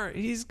fair.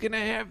 He's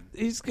gonna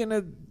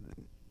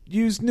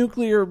use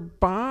nuclear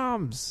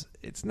bombs.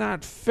 It's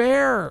not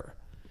fair.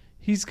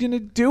 He's gonna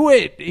do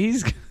it.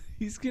 He's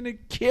gonna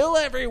kill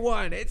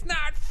everyone. It's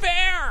not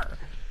fair.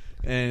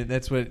 And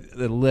that's what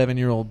the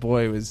 11-year-old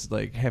boy was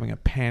like, having a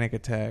panic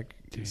attack,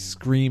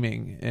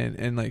 screaming,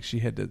 and like she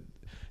had to.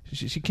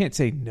 She can't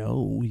say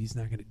no. He's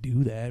not going to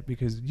do that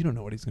because you don't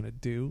know what he's going to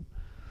do.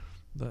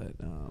 But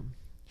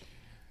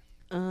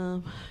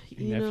your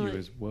nephew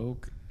is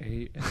woke.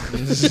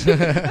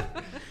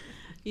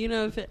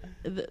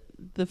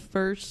 The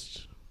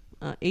first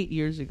 8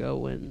 years ago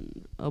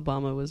when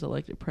Obama was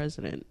elected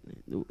president,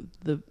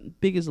 the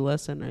biggest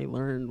lesson I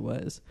learned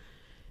was,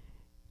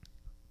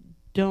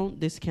 don't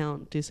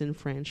discount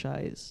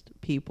disenfranchised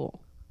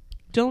people.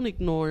 Don't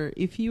ignore.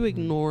 If you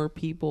ignore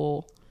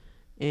people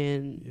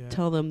and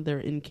tell them they're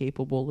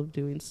incapable of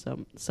doing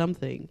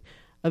something,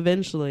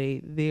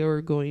 eventually they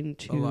are going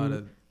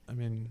to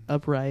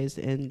uprise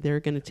and they're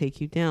going to take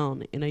you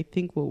down. And I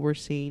think what we're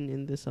seeing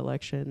in this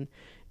election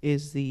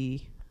is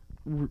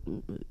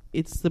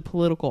it's the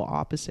political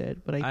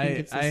opposite. But I think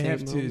it's the same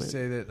have moment. to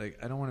say that, like,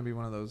 I don't want to be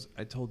one of those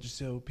 "I told you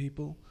so"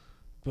 people.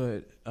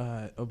 But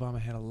Obama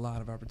had a lot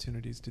of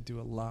opportunities to do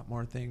a lot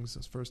more things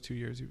those first 2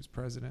 years he was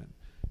president.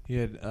 He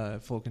had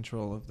full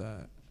control of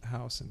the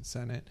House and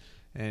Senate,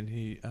 and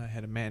he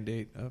had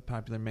a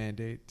popular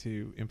mandate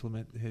to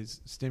implement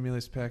his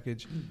stimulus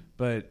package.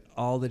 But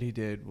all that he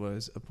did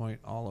was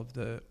appoint all of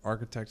the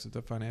architects of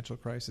the financial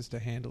crisis to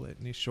handle it,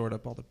 and he shored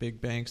up all the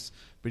big banks,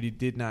 but he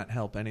did not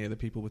help any of the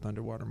people with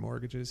underwater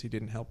mortgages. He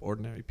didn't help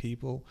ordinary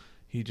people.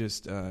 He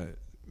just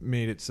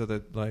made it so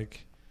that,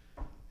 like,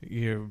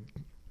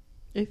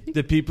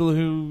 the people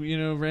who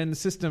ran the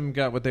system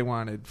got what they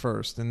wanted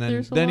first, and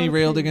then he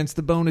railed against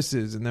the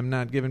bonuses and them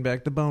not giving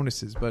back the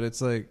bonuses. But it's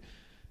like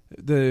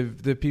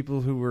the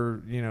people who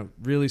were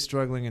really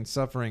struggling and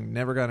suffering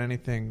never got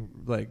anything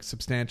like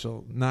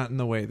substantial. Not in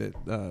the way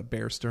that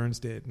Bear Stearns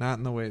did. Not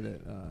in the way that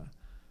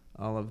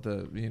all of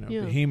the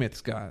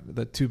behemoths got.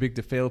 The too big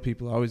to fail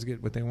people always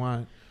get what they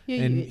want,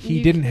 and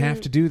he didn't have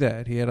to do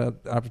that. He had an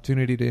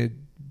opportunity to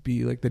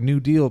be like the New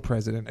Deal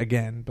president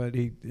again, but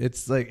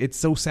it's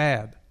so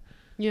sad.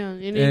 Yeah,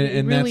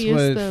 and really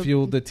that's what is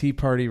fueled the Tea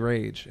Party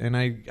rage, and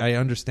I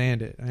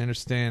understand it. I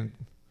understand.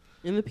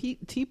 And the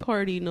Tea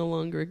Party no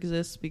longer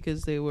exists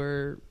because they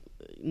were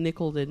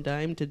nickeled and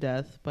dimed to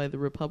death by the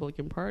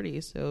Republican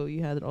Party. So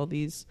you had all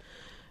these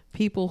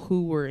people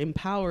who were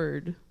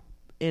empowered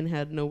and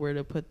had nowhere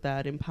to put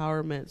that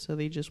empowerment, so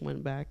they just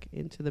went back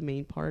into the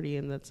main party,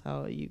 and that's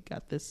how you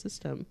got this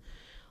system.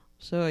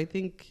 So I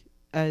think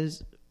I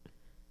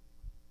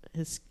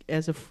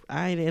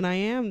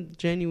am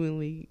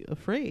genuinely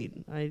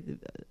afraid. I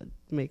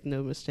make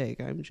no mistake.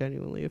 I'm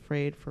genuinely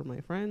afraid for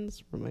my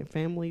friends, for my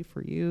family,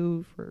 for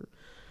you, for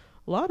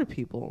a lot of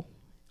people.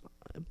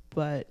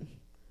 But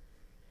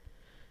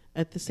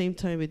at the same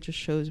time, it just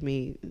shows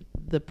me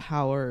the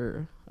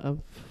power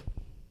of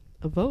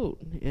a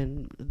vote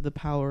and the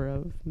power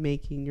of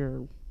making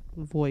your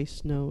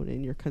voice known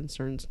and your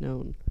concerns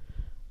known.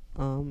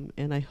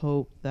 And I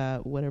hope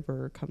that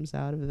whatever comes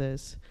out of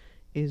this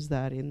is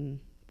that in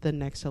the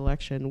next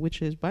election,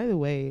 which is, by the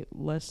way,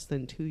 less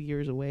than 2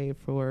 years away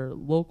for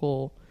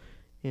local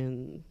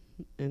and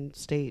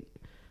state,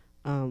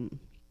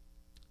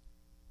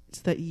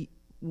 it's that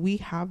we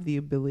have the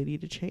ability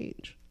to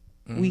change.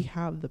 We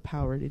have the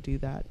power to do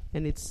that.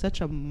 And it's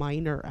such a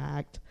minor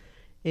act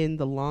in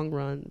the long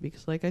run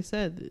because, like I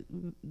said,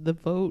 the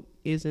vote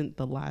isn't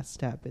the last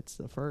step. It's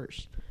the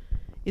first.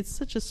 It's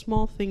such a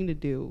small thing to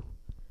do.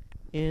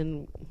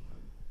 And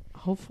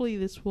hopefully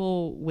this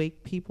will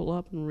wake people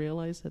up and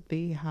realize that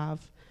they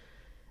have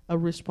a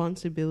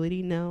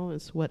responsibility now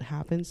as what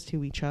happens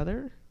to each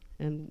other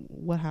and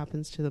what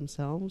happens to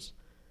themselves.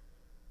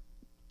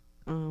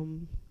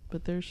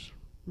 But there's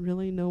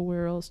really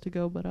nowhere else to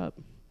go but up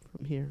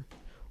from here.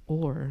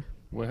 Or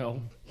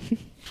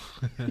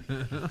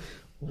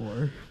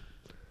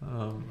I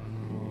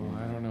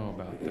don't know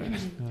about that.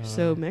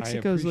 So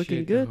Mexico's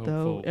looking good,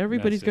 though.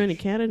 Everybody's going to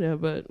Canada,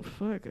 but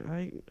fuck,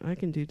 I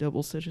can do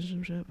double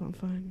citizenship. I'm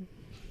fine.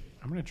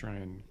 I'm gonna try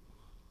and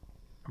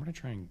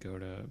go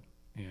to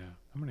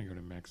I'm gonna go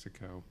to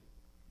Mexico.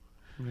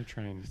 I'm gonna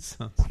try and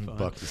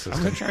Buck the system.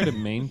 I'm gonna try to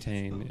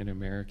maintain an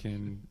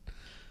American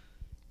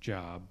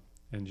job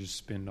and just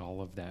spend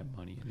all of that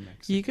money in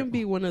Mexico. You can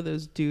be one of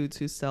those dudes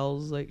who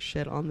sells like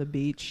shit on the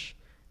beach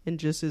and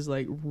just is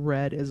like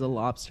red as a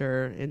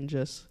lobster and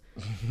just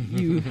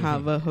you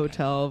have a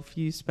hotel if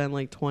you spend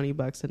like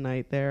 $20 a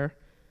night there,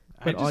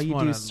 but all you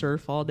do is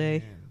surf all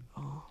day.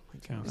 Oh my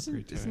god!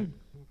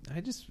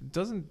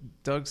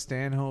 Doesn't Doug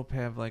Stanhope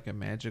have like a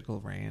magical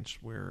ranch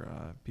where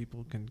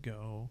people can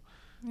go,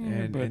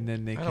 and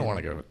then they? I don't want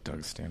to go with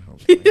Doug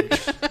Stanhope.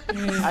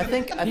 I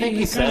think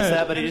he says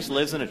that, but he just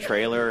lives in a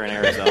trailer in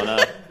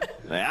Arizona.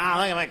 Like, oh,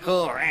 look at my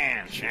cool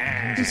ranch.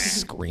 Just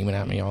screaming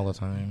at me all the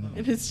time.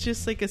 And it's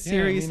just like a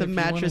series of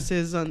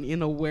mattresses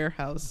in a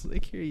warehouse.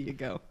 Like, here you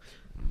go.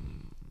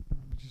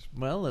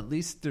 Well, at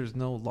least there's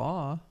no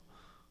law.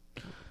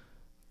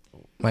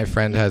 My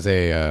friend has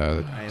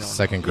a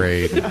second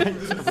grade.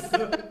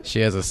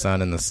 She has a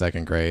son in the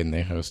second grade, and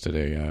they hosted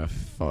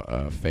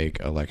a fake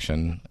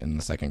election in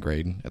the second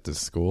grade at this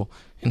school.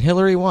 And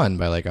Hillary won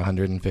by like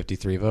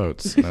 153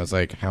 votes. And I was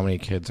like, how many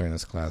kids are in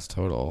this class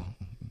total?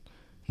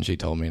 And she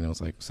told me, and I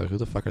was like, so who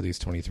the fuck are these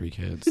 23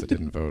 kids that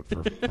didn't vote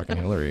for fucking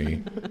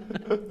Hillary?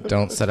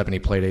 Don't set up any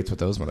play dates with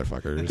those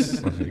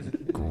motherfuckers.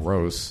 Like,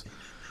 gross.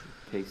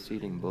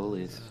 Taste-eating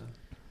bullies.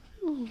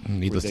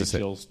 Needless to say,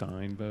 Jill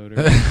Stein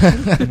voter.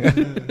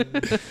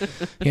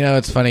 You know,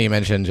 it's funny you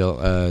mentioned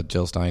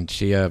Jill Stein.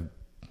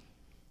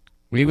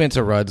 We went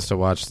to Rudd's to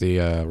watch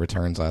the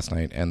returns last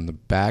night, and the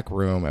back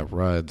room at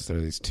Rudd's, there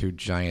are these two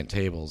giant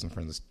tables in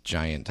front of this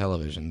giant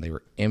television. They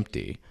were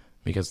empty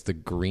because the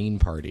Green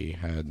Party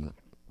had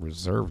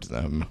reserved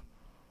them.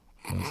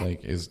 I was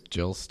like, is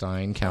Jill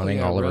Stein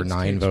counting all of her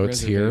 9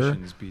 votes here?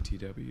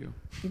 BTW.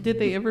 Did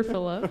they ever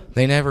fill up?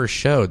 They never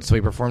showed, so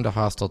we performed a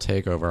hostile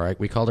takeover.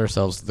 We called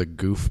ourselves the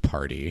Goof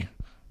Party,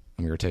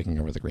 and we were taking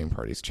over the Green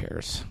Party's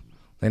chairs.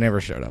 They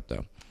never showed up,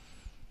 though.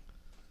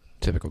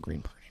 Typical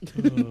Green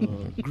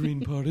Party.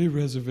 Green Party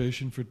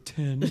reservation for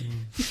 10.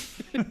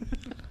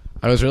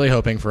 I was really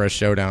hoping for a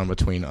showdown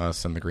between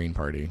us and the Green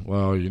Party.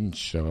 Well, you didn't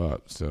show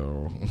up,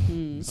 so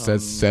it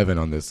says 7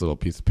 on this little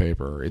piece of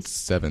paper. It's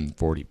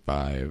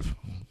 7:45.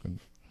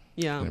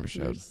 Yeah. Never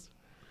showed.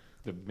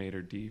 The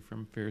Mater D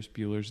from Ferris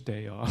Bueller's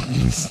Day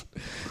Off.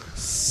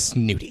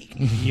 Snooty.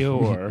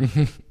 You're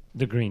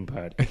the Green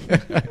Party.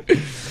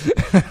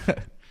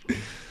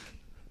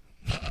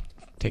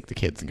 Take the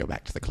kids and go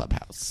back to the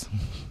clubhouse.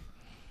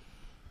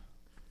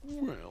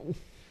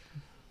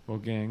 Well,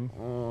 gang,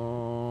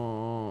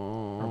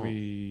 are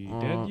we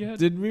dead yet?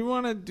 Did we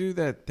want to do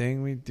that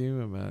thing we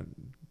do about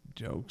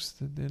jokes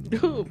that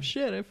didn't? Oh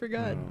shit! I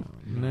forgot.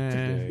 Nah.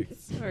 Today.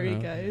 Sorry,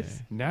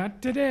 guys.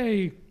 Not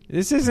today.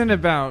 This isn't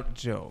about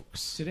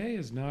jokes. Today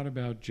is not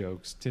about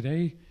jokes.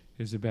 Today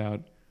is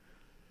about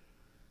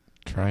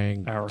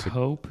Trying our to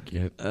hope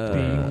get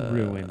being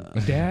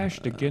ruined,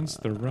 dashed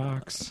against the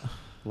rocks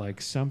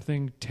like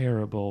something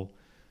terrible.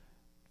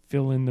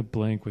 Fill in the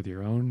blank with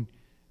your own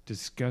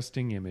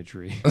disgusting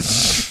imagery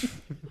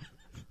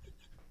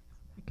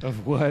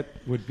of what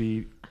would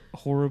be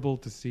horrible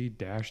to see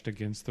dashed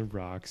against the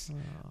rocks.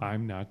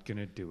 I'm not going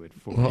to do it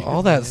for you. Well,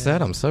 all that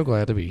said, I'm so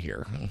glad to be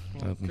here.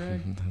 Okay.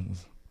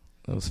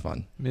 That was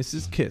fun.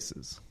 Mrs.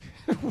 Kisses.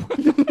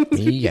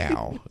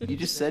 Meow. You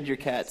just said your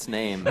cat's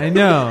name. I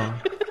know.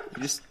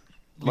 You just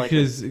like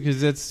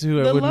Because that's who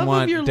I The wouldn't love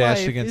want of your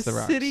dashed life against is the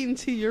rocks. sitting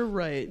to your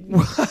right.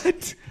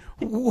 What?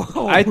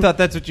 Whoa. I thought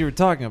that's what you were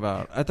talking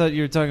about. I thought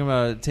you were talking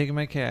about taking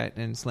my cat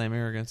and slamming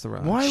her against the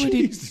rocks. Why would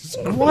he?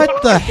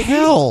 What the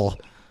hell?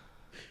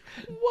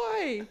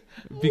 Why?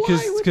 Because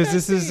Why would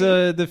this that is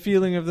be? the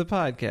feeling of the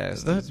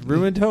podcast. It's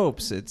ruined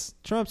hopes. It's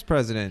Trump's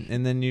president,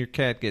 and then your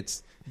cat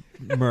gets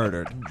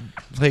murdered.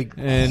 Like,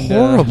 And,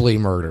 horribly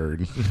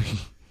murdered.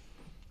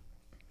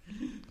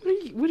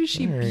 What is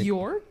she, All right.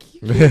 Bjork?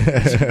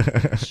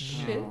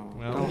 Shit.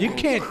 Well, you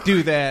can't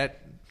do that.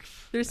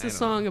 There's a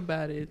song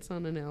about it. It's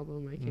on an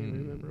album. I can't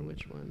remember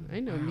which one. I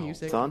know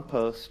music. it's on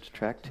Post,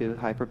 track 2,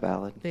 Hyper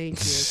Ballad. Thank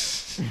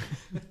you.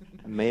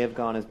 I may have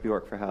gone as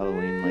Bjork for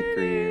Halloween like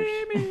 3 years.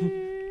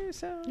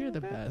 You're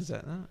the best. Is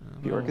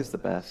that Bjork is the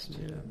best.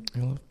 I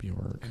love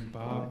Bjork. And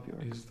Bob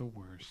Bjork. is the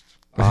worst.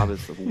 Bob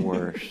is the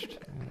worst.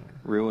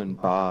 Ruin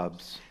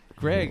Bob's.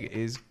 Greg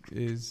is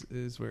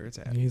where it's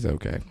at. He's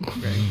okay.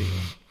 Greg Deal.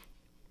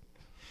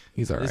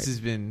 He's all right. This has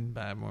been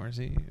Bob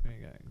Morrissey.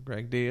 We got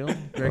Greg Deal.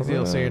 Greg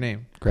Deal, say your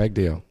name. Greg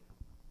Deal.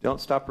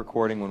 Don't stop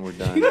recording when we're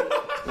done.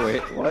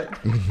 Wait, what?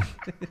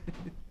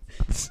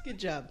 Good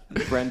job.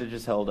 Brenda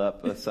just held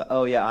up.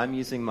 Oh yeah, I'm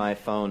using my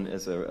phone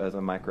as a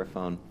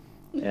microphone,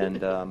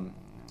 and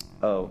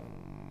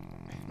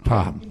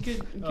Pop.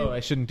 Good. Oh,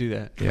 I shouldn't do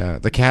that. Yeah,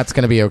 the cat's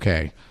gonna be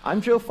okay.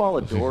 I'm Joe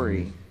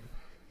Faladori.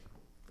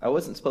 I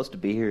wasn't supposed to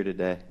be here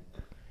today.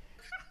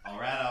 All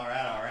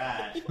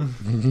right.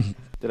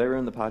 Did I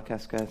ruin the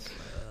podcast, guys?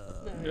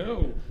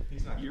 No.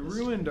 You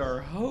ruined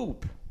our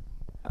hope.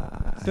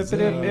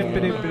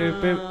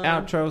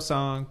 Outro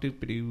song,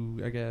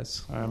 doop-a-doo, I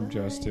guess. I'm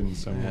Justin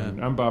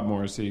someone. I'm Bob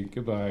Morrissey.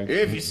 Goodbye.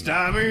 If you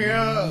stop me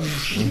up,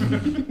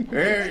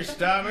 if you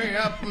stop me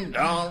up from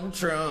Donald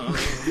Trump.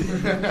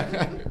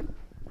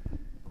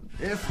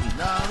 If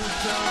Donald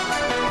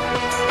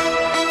Trump.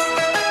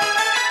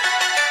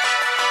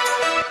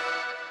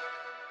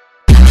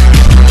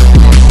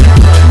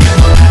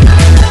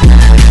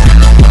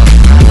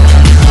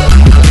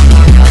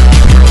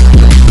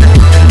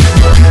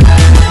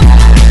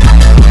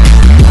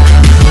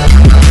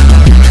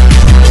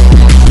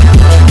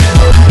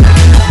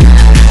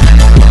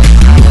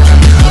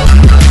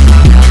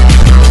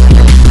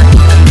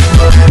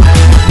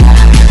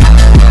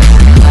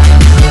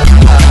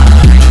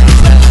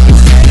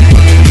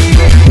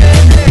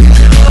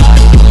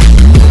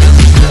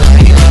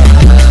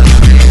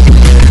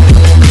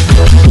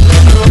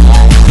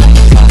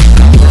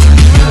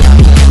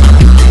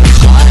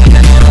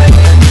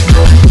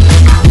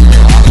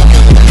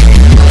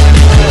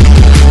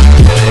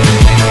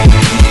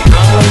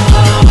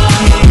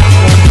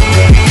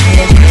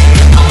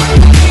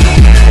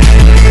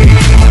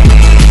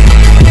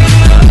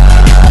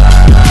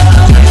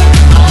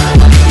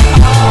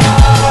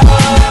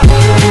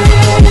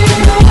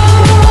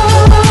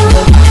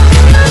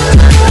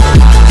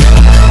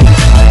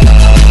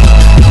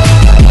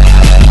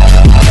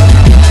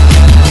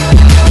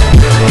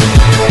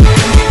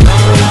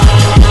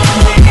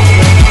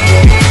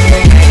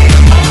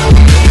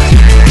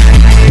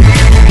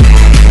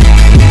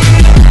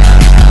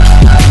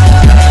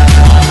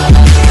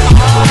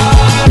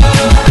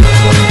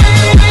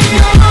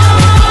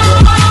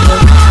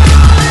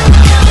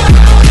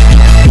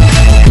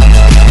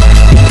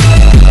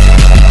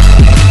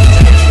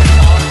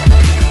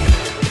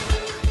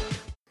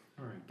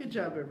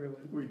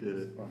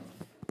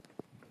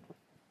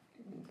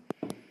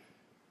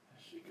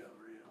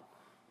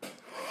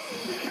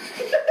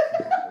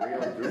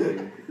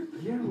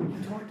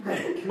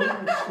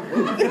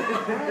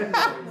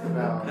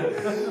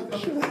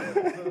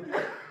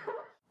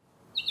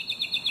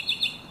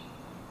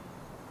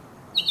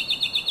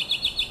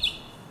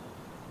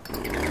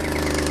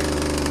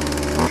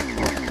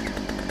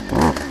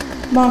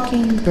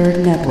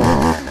 Mockingbird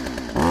Network.